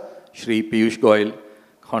Minister, Shri Piyush Goyal,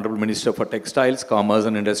 Honorable Minister for Textiles, Commerce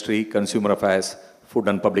and Industry, Consumer Affairs, Food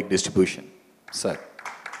and Public Distribution. Sir.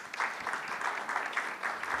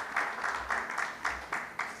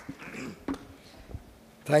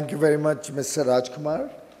 Thank you very much, Mr. Rajkumar,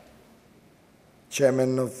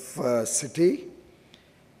 Chairman of Citi.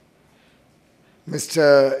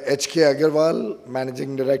 Mr. H.K. Agarwal,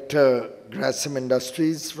 Managing Director, Grasim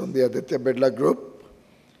Industries from the Aditya Birla Group.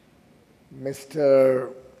 Mr.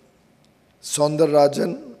 Saundar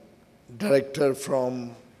Rajan, Director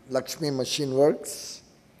from Lakshmi Machine Works,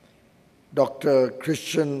 Dr.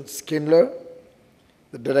 Christian Skindler,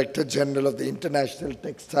 the Director General of the International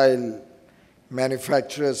Textile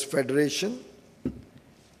Manufacturers Federation,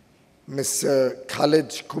 Mr. Khalid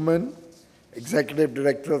Shouman, Executive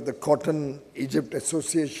Director of the Cotton Egypt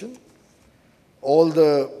Association, all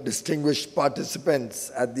the distinguished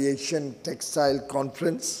participants at the Asian Textile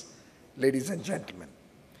Conference, ladies and gentlemen.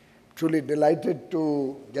 Truly delighted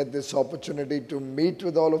to get this opportunity to meet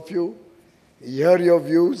with all of you, hear your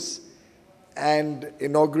views, and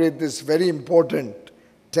inaugurate this very important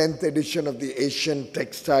 10th edition of the Asian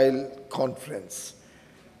Textile Conference.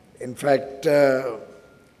 In fact,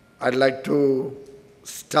 I'd like to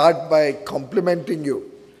start by complimenting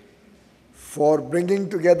you for bringing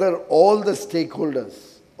together all the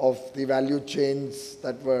stakeholders of the value chains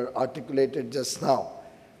that were articulated just now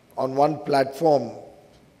on one platform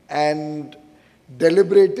and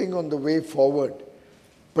deliberating on the way forward,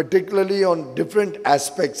 particularly on different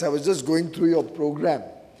aspects. I was just going through your program,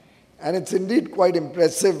 and it's indeed quite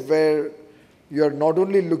impressive where you're not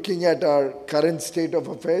only looking at our current state of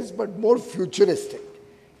affairs, but more futuristic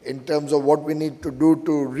in terms of what we need to do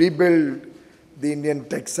to rebuild the Indian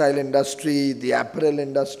textile industry, the apparel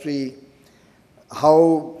industry,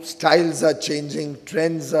 how styles are changing,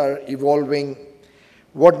 trends are evolving,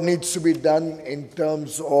 what needs to be done in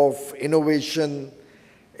terms of innovation,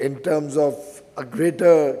 in terms of a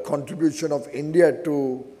greater contribution of India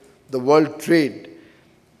to the world trade,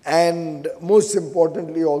 and most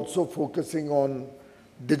importantly also focusing on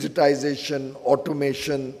digitization,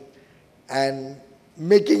 automation, and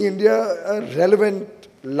making India a relevant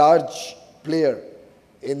large player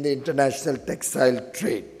in the international textile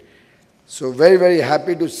trade. So very, very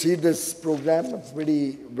happy to see this program. It's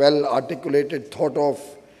very well articulated, thought of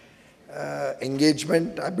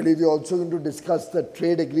engagement. I believe you're also going to discuss the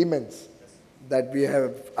trade agreements that we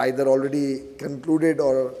have either already concluded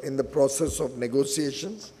or in the process of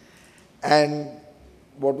negotiations. And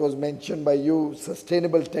what was mentioned by you,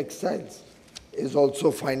 sustainable textiles, is also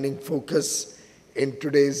finding focus in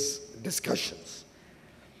today's discussions.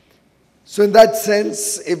 So in that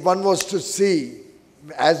sense, if one was to see,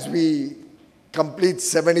 as we complete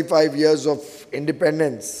 75 years of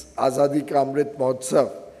independence, Azadi Ka Amrit Mahotsav,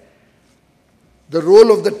 the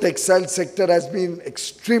role of the textile sector has been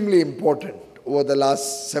extremely important over the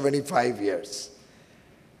last 75 years.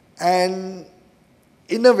 And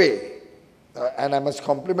in a way, and I must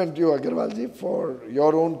compliment you, Agarwalji, for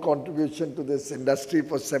your own contribution to this industry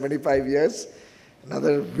for 75 years.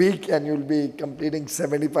 Another week and you'll be completing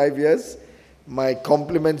 75 years. My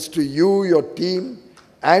compliments to you, your team,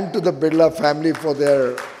 and to the Birla family for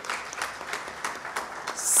their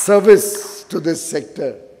service to this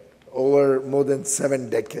sector over more than 7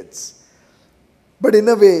 decades. But in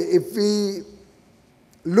a way, if we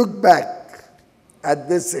look back at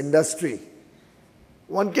this industry,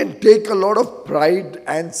 one can take a lot of pride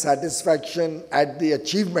and satisfaction at the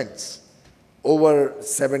achievements over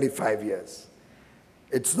 75 years.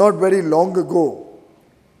 It's not very long ago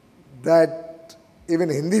that even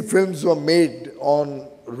Hindi films were made on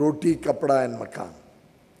roti, kapda and makan.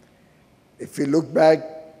 If we look back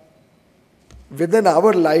within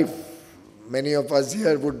our life, many of us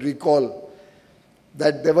here would recall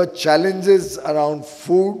that there were challenges around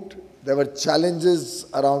food, there were challenges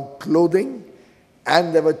around clothing,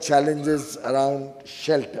 and there were challenges around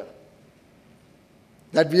shelter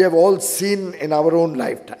that we have all seen in our own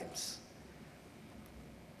lifetimes.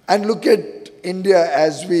 And look at India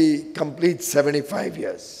as we complete 75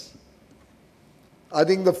 years. I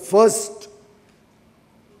think the first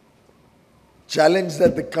challenge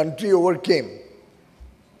that the country overcame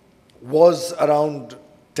was around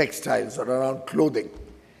textiles or around clothing.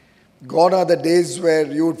 Gone are the days where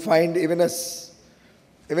you would find even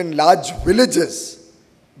large villages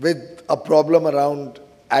with a problem around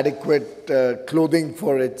adequate clothing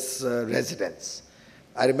for its residents.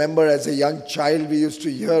 I remember as a young child, we used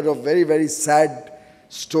to hear of very, very sad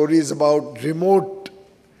stories about remote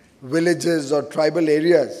villages or tribal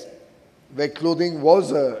areas where clothing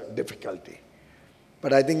was a difficulty.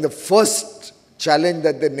 But I think the first challenge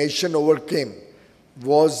that the nation overcame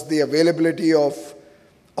was the availability of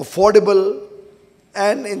affordable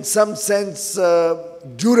and in some sense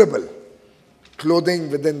durable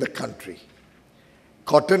clothing within the country.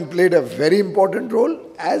 Cotton played a very important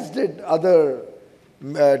role, as did other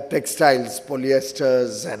textiles,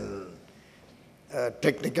 polyesters and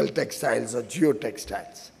technical textiles or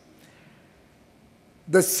geotextiles.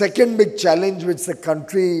 The second big challenge which the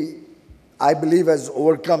country, I believe, has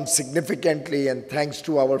overcome significantly, and thanks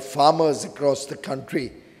to our farmers across the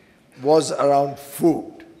country, was around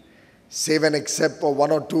food, save and except for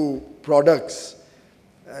one or two products,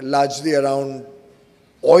 largely around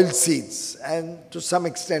oil seeds and to some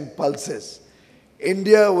extent pulses.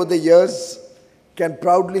 India over the years can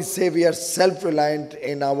proudly say we are self-reliant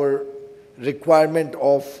in our requirement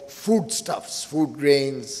of foodstuffs, food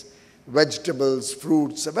grains, vegetables,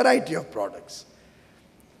 fruits, a variety of products.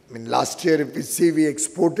 I mean, last year, if we see, we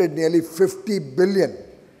exported nearly 50 billion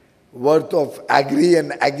worth of agri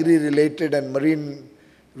and agri-related and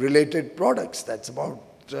marine-related products. That's about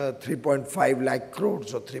 3.5 lakh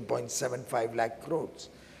crores or 3.75 lakh crores.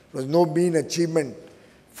 It was no mean achievement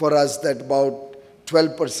for us that about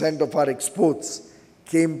 12% of our exports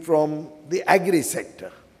came from the agri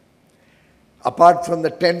sector, apart from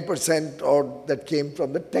the 10% or that came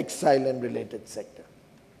from the textile and related sector.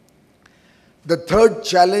 The third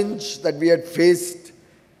challenge that we had faced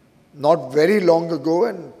not very long ago,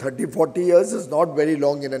 and 30, 40 years is not very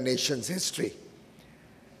long in a nation's history,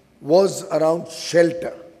 was around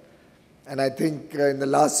shelter. And I think in the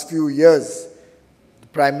last few years,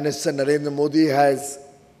 Prime Minister Narendra Modi has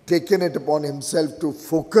taken it upon himself to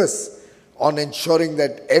focus on ensuring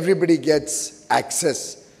that everybody gets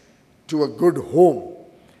access to a good home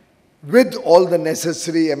with all the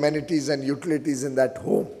necessary amenities and utilities in that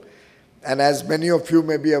home. And as many of you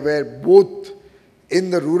may be aware, both in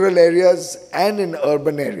the rural areas and in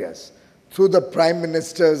urban areas, through the Prime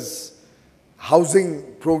Minister's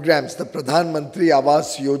housing programs, the Pradhan Mantri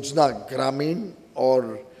Awas Yojana Gramin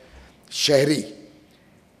or Shahri,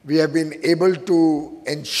 we have been able to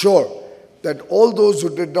ensure that all those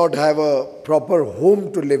who did not have a proper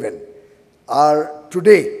home to live in are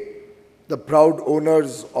today the proud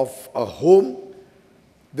owners of a home.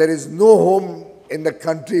 There is no home in the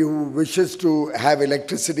country who wishes to have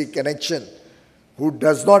electricity connection, who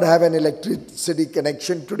does not have an electricity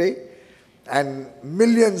connection today, and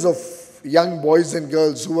millions of young boys and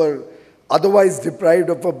girls who are otherwise deprived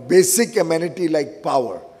of a basic amenity like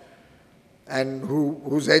power, and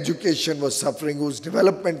whose education was suffering, whose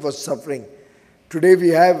development was suffering. Today we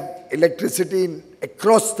have electricity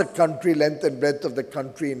across the country, length and breadth of the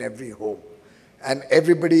country, in every home. And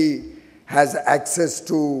everybody has access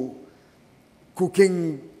to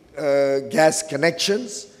cooking gas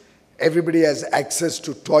connections. Everybody has access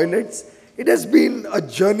to toilets. It has been a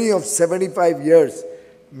journey of 75 years,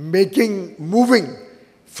 moving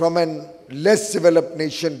from a less developed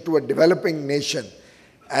nation to a developing nation.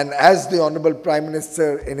 And as the Honorable Prime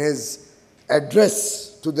Minister in his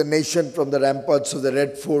address to the nation from the ramparts of the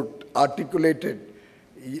Red Fort articulated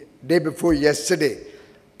day before yesterday,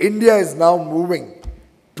 India is now moving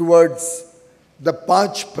towards the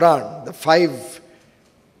Panch Pran, the 5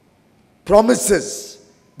 promises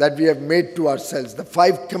that we have made to ourselves, the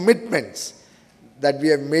 5 commitments that we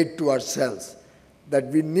have made to ourselves, that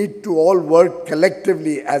we need to all work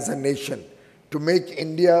collectively as a nation to make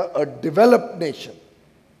India a developed nation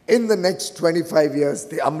in the next 25 years,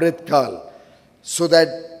 the Amrit Kal, so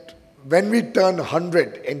that when we turn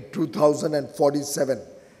 100 in 2047,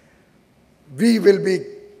 we will be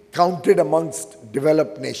counted amongst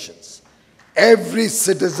developed nations. Every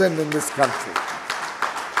citizen in this country,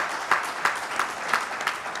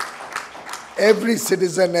 every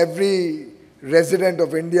citizen, every resident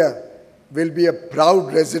of India will be a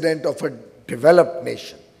proud resident of a developed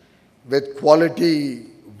nation with quality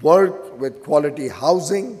work, with quality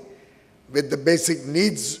housing, with the basic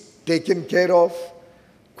needs taken care of,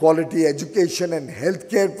 quality education and health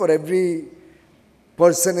care for every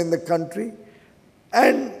person in the country.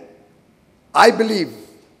 And I believe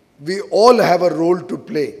we all have a role to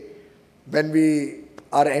play when we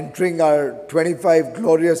are entering our 25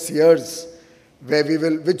 glorious years, where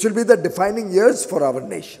which will be the defining years for our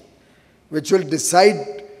nation, which will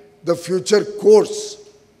decide the future course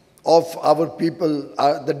of our people,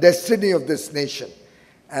 the destiny of this nation.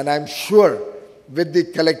 And I'm sure with the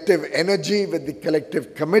collective energy, with the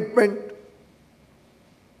collective commitment,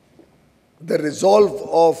 the resolve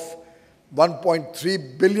of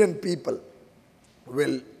 1.3 billion people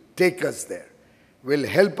will take us there, will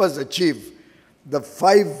help us achieve the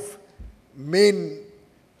 5 main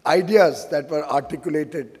ideas that were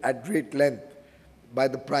articulated at great length by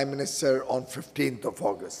the Prime Minister on 15th of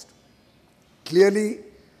August. Clearly,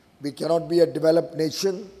 we cannot be a developed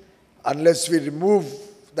nation unless we remove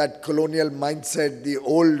that colonial mindset, the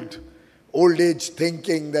old age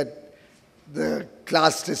thinking that the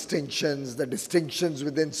class distinctions, the distinctions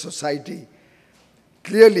within society.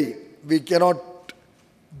 Clearly, we cannot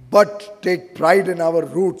but take pride in our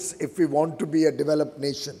roots if we want to be a developed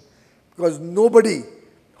nation. Because nobody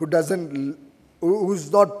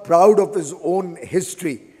who's not proud of his own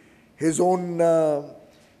history, his own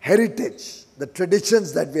heritage, the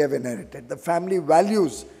traditions that we have inherited, the family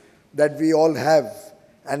values that we all have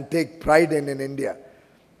and take pride in India.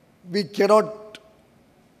 We cannot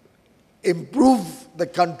improve the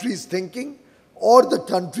country's thinking or the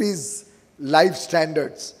country's life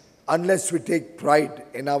standards unless we take pride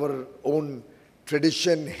in our own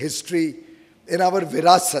tradition, history, in our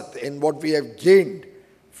virasat, in what we have gained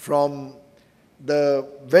from the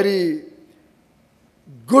very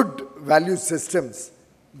good value systems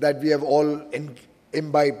that we have all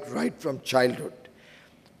imbibed right from childhood.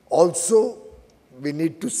 Also, we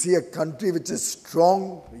need to see a country which is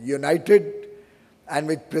strong, united, and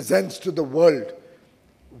which presents to the world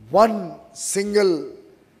one single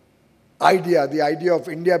idea, the idea of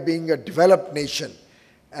India being a developed nation.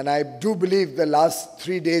 And I do believe the last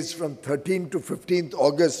 3 days from 13th to 15th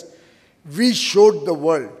August, we showed the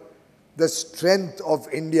world the strength of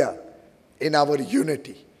India in our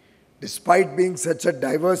unity. Despite being such a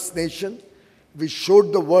diverse nation, we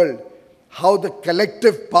showed the world how the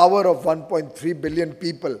collective power of 1.3 billion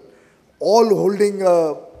people, all holding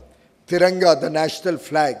a Tiranga, the national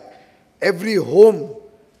flag, every home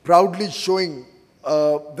proudly showing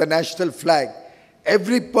the national flag,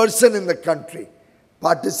 every person in the country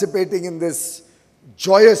participating in this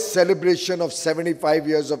joyous celebration of 75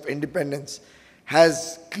 years of independence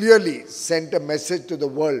has clearly sent a message to the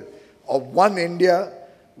world of one India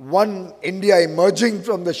emerging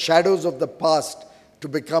from the shadows of the past to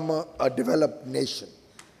become a developed nation.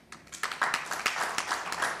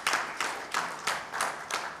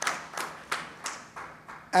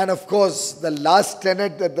 And of course, the last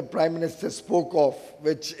tenet that the Prime Minister spoke of,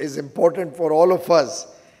 which is important for all of us,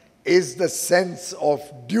 is the sense of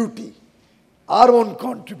duty, our own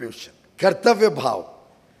contribution, kartavya bhav.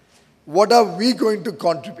 What are we going to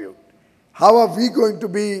contribute? How are we going to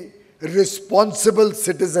be responsible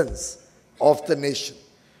citizens of the nation?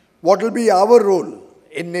 What will be our role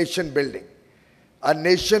in nation building? A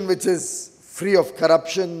nation which is free of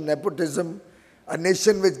corruption, nepotism, a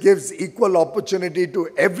nation which gives equal opportunity to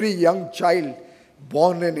every young child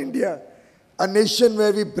born in India, a nation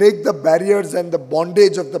where we break the barriers and the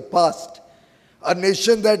bondage of the past, a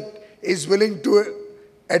nation that is willing to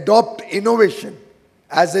adopt innovation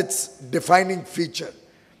as its defining feature.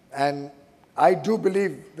 And I do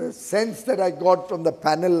believe the sense that I got from the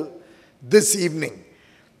panel this evening,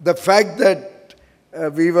 the fact that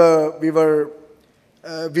we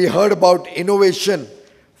heard about innovation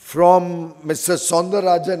from Mr.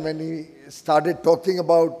 Soundararajan when he started talking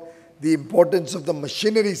about the importance of the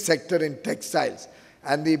machinery sector in textiles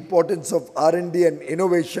and the importance of R&D and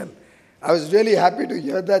innovation. I was really happy to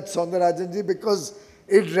hear that, Soundararajan ji, because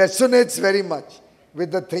it resonates very much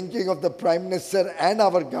with the thinking of the Prime Minister and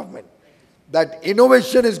our government, that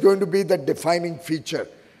innovation is going to be the defining feature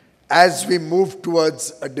as we move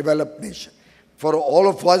towards a developed nation. For all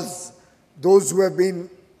of us, those who have been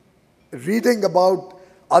reading about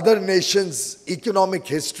other nations' economic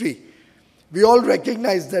history, we all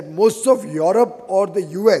recognize that most of Europe or the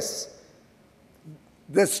US,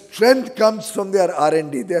 their strength comes from their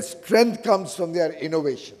R&D, their strength comes from their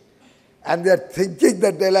innovation. And they're thinking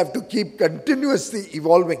that they'll have to keep continuously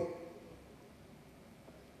evolving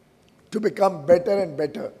to become better and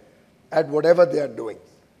better at whatever they are doing.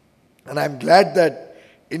 And I'm glad that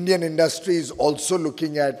Indian industry is also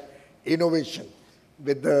looking at innovation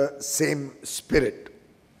with the same spirit.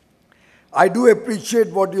 I do appreciate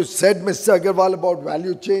what you said, Mr. Agarwal, about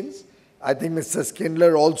value chains. I think Mr.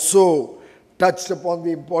 Skindler also touched upon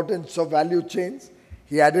the importance of value chains.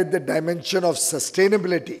 He added the dimension of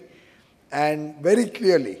sustainability. And very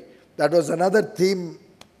clearly, that was another theme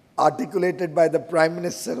articulated by the Prime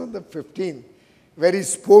Minister on the 15th, where he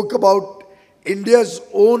spoke about India's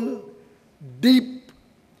own deep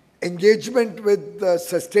engagement with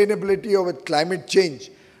sustainability or with climate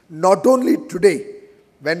change, not only today,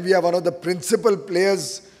 when we are one of the principal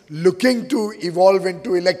players looking to evolve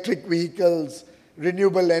into electric vehicles,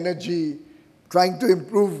 renewable energy, trying to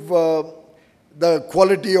improve the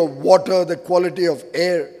quality of water, the quality of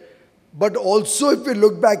air, but also if we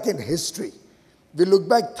look back in history, we look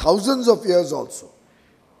back thousands of years also.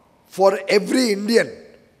 For every Indian,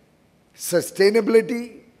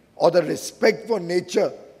 sustainability or the respect for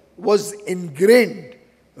nature was ingrained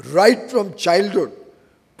right from childhood,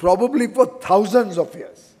 probably for thousands of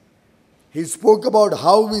years. He spoke about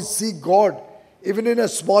how we see God even in a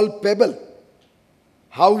small pebble,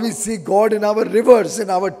 how we see God in our rivers, in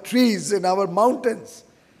our trees, in our mountains,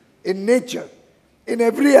 in nature, in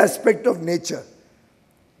every aspect of nature.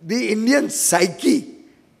 The Indian psyche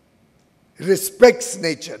respects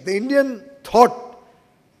nature. The Indian thought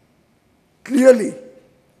clearly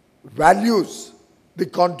values the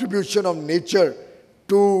contribution of nature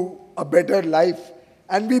to a better life.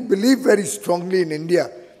 And we believe very strongly in India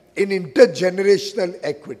in intergenerational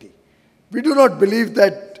equity. We do not believe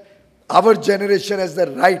that our generation has the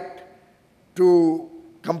right to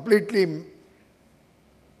completely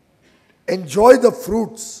enjoy the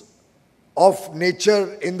fruits of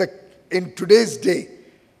nature in today's day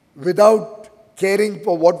without caring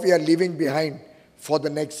for what we are leaving behind for the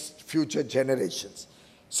next future generations.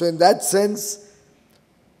 So in that sense,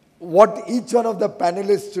 what each one of the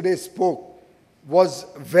panelists today spoke was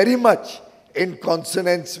very much in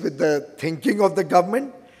consonance with the thinking of the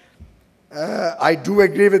government. I do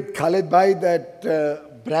agree with Khalid Bhai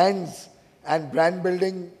that brands and brand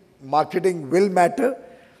building, marketing will matter.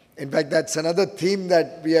 In fact, that's another theme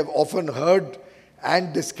that we have often heard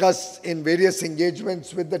and discussed in various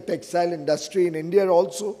engagements with the textile industry in India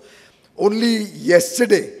also. Only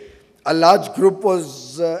yesterday, a large group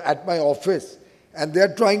was at my office, and they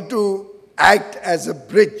are trying to act as a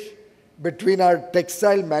bridge between our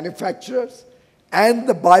textile manufacturers and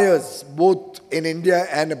the buyers, both in India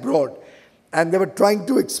and abroad. And they were trying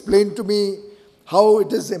to explain to me how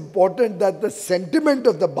it is important that the sentiment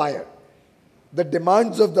of the buyer, the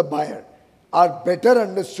demands of the buyer, are better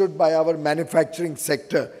understood by our manufacturing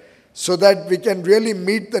sector so that we can really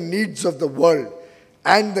meet the needs of the world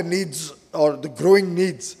and the needs or the growing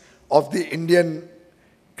needs of the Indian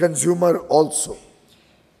consumer also.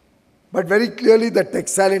 But very clearly the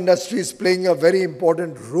textile industry is playing a very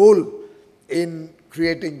important role in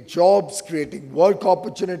creating jobs, creating work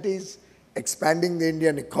opportunities, expanding the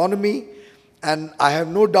Indian economy. And I have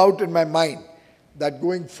no doubt in my mind that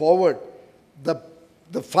going forward,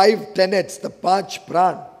 the 5 tenets, the Panch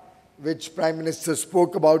Pran, which Prime Minister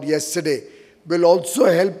spoke about yesterday, will also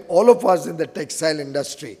help all of us in the textile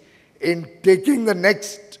industry in taking the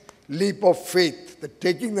next leap of faith,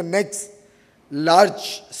 taking the next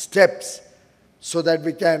large steps so that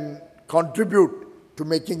we can contribute to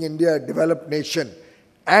making India a developed nation.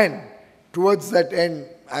 And towards that end,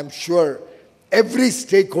 I'm sure every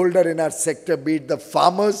stakeholder in our sector, be it the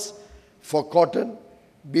farmers for cotton,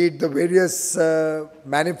 be it the various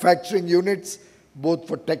manufacturing units, both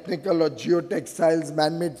for technical or geotextiles,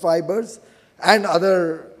 man-made fibers, and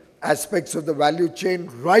other aspects of the value chain,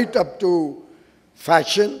 right up to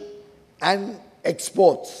fashion and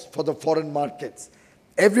exports for the foreign markets.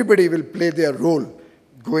 Everybody will play their role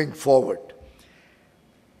going forward.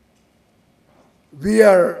 We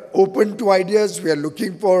are open to ideas. We are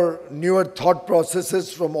looking for newer thought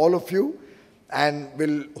processes from all of you, and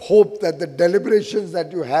will hope that the deliberations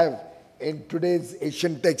that you have in today's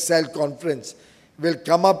Asian Textile Conference will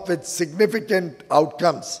come up with significant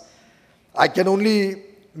outcomes. I can only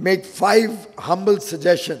make 5 humble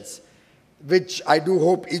suggestions, which I do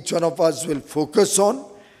hope each one of us will focus on.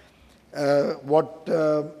 What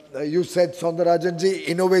you said, Soundarajanji,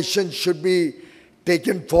 innovation should be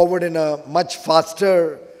taken forward in a much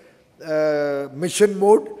faster mission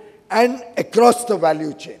mode and across the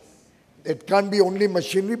value chain. It can't be only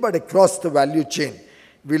machinery, but across the value chain.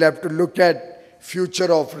 We'll have to look at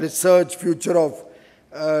future of research, future of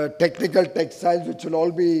technical textiles, which will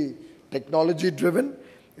all be technology driven.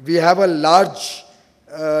 We have a large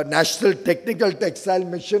national technical textile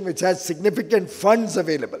mission which has significant funds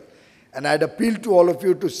available. And I'd appeal to all of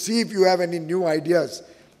you to see if you have any new ideas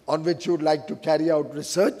on which you would like to carry out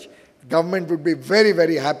research. Government would be very,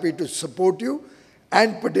 very happy to support you,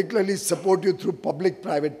 and particularly support you through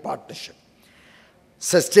public-private partnership.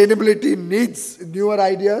 Sustainability needs newer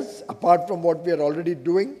ideas apart from what we are already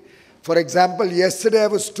doing. For example, yesterday I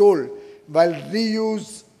was told, while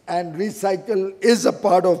reuse and recycle is a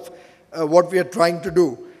part of what we are trying to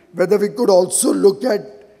do, whether we could also look at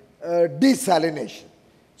desalination,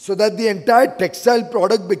 so that the entire textile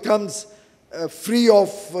product becomes free of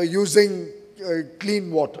using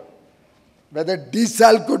clean water. Whether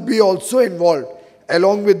desal could be also involved,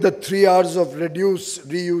 along with the 3 R's of reduce,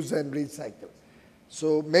 reuse and recycle.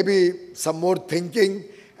 So maybe some more thinking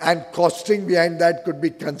and costing behind that could be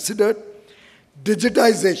considered.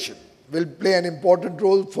 Digitization will play an important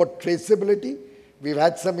role for traceability. We've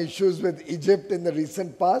had some issues with Egypt in the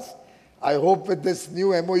recent past. I hope with this new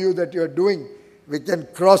MOU that you're doing, we can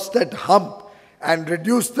cross that hump and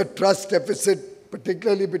reduce the trust deficit,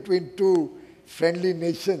 particularly between 2 friendly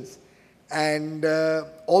nations. And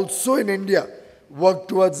also in India, work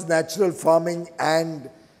towards natural farming and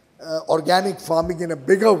organic farming in a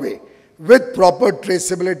bigger way with proper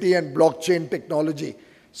traceability and blockchain technology,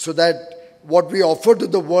 so that what we offer to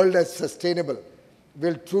the world as sustainable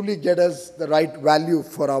will truly get us the right value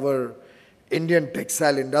for our Indian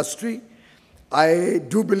textile industry. I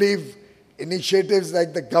do believe Initiatives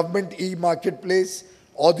like the government e-marketplace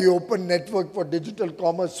or the open network for digital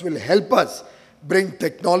commerce will help us bring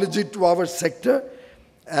technology to our sector,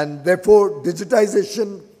 and therefore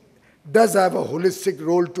digitization does have a holistic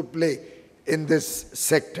role to play in this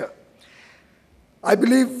sector. I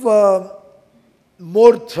believe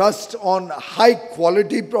more thrust on high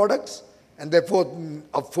quality products, and therefore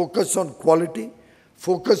a focus on quality,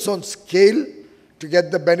 focus on scale to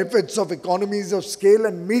get the benefits of economies of scale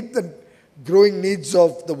and meet the growing needs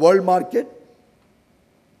of the world market,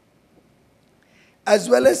 as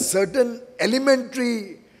well as certain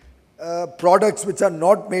elementary products which are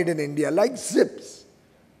not made in India, like zips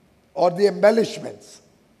or the embellishments.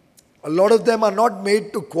 A lot of them are not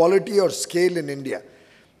made to quality or scale in India.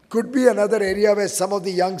 Could be another area where some of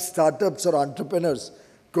the young startups or entrepreneurs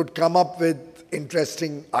could come up with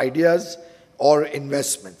interesting ideas or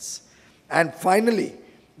investments. And finally,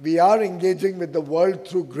 we are engaging with the world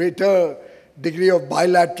through greater degree of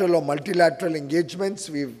bilateral or multilateral engagements.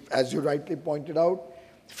 We've, as you rightly pointed out,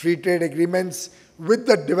 free trade agreements with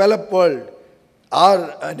the developed world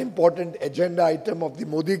are an important agenda item of the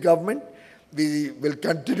Modi government. We will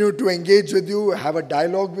continue to engage with you, have a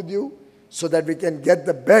dialogue with you, so that we can get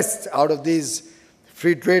the best out of these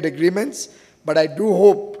free trade agreements. But I do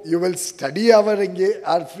hope you will study our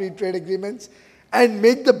free trade agreements and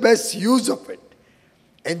make the best use of it.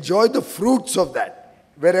 Enjoy the fruits of that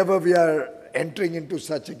wherever we are entering into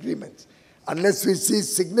such agreements. Unless we see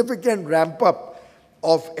significant ramp up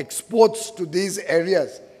of exports to these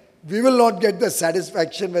areas, we will not get the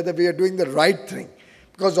satisfaction whether we are doing the right thing.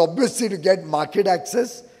 Because obviously to get market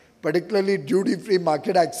access, particularly duty-free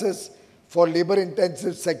market access for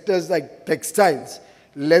labor-intensive sectors like textiles,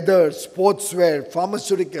 leather, sportswear,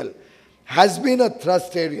 pharmaceutical, has been a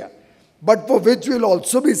thrust area, but for which we'll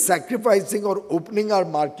also be sacrificing or opening our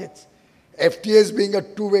markets, FTAs being a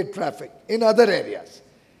two-way traffic in other areas.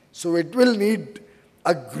 So it will need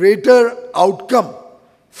a greater outcome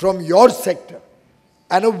from your sector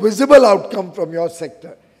and a visible outcome from your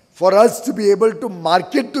sector for us to be able to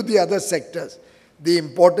market to the other sectors the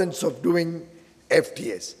importance of doing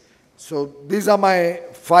FTAs. So these are my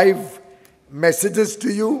 5 messages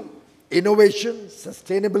to you: innovation,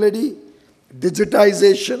 sustainability,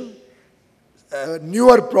 digitization,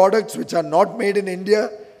 newer products which are not made in India,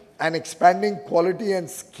 and expanding quality and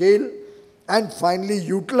scale, and finally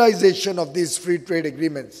utilization of these free trade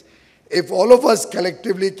agreements. If all of us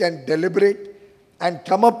collectively can deliberate and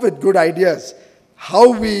come up with good ideas,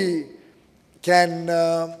 how we can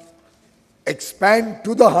expand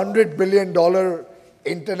to the $100 billion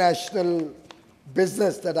international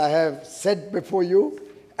business that I have set before you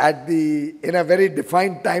in a very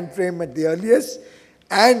defined time frame at the earliest,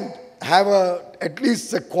 and have at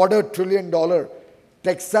least $250 billion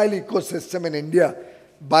textile ecosystem in India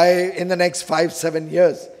in the next 5-7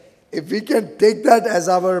 years. If we can take that as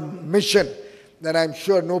our mission, then I'm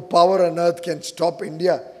sure no power on earth can stop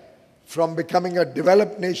India from becoming a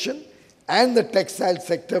developed nation and the textile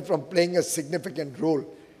sector from playing a significant role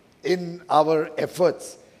in our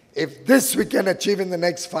efforts. If this we can achieve in the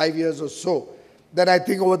next 5 years or so, then I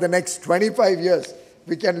think over the next 25 years,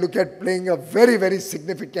 we can look at playing a very, very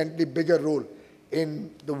significantly bigger role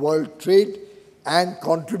in the world trade and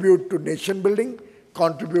contribute to nation building,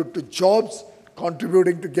 contribute to jobs,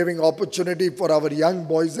 contributing to giving opportunity for our young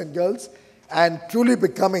boys and girls, and truly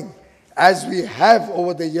becoming, as we have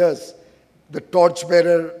over the years, the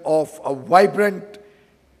torchbearer of a vibrant,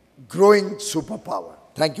 growing superpower.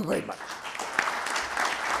 Thank you very much.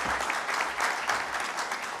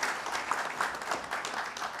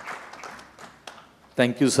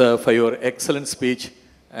 Thank you, sir, for your excellent speech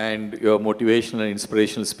and your motivational and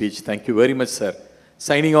inspirational speech. Thank you very much, sir.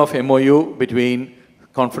 Signing off MOU between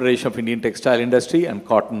Confederation of Indian Textile Industry and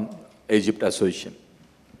Cotton Egypt Association.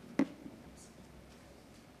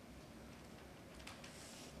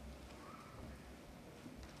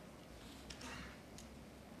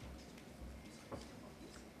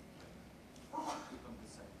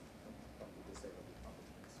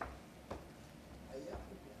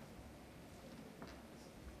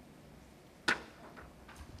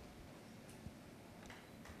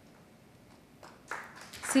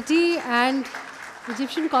 City and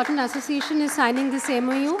Egyptian Cotton Association is signing this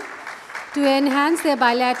MOU to enhance their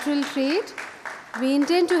bilateral trade. We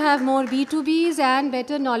intend to have more B2Bs and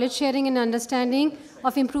better knowledge sharing and understanding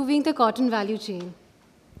of improving the cotton value chain.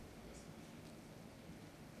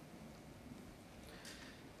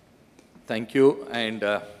 Thank you.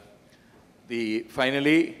 And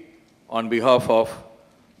finally, on behalf of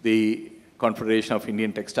the Confederation of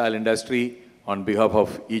Indian Textile Industry, on behalf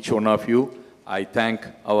of each one of you, I thank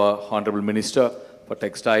our Honorable Minister for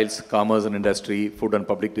Textiles, Commerce and Industry, Food and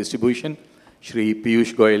Public Distribution, Shri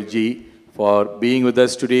Piyush Goyal ji, for being with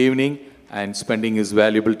us today evening and spending his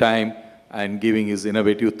valuable time and giving his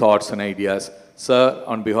innovative thoughts and ideas. Sir,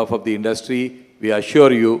 on behalf of the industry, we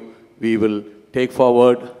assure you we will take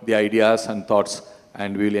forward the ideas and thoughts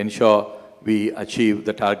and we will ensure we achieve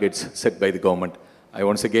the targets set by the government. I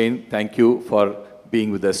once again thank you for being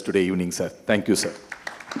with us today evening, sir. Thank you, sir.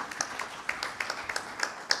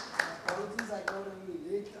 Apologies, I got a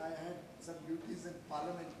little late. I had some duties in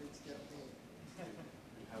Parliament which kept me.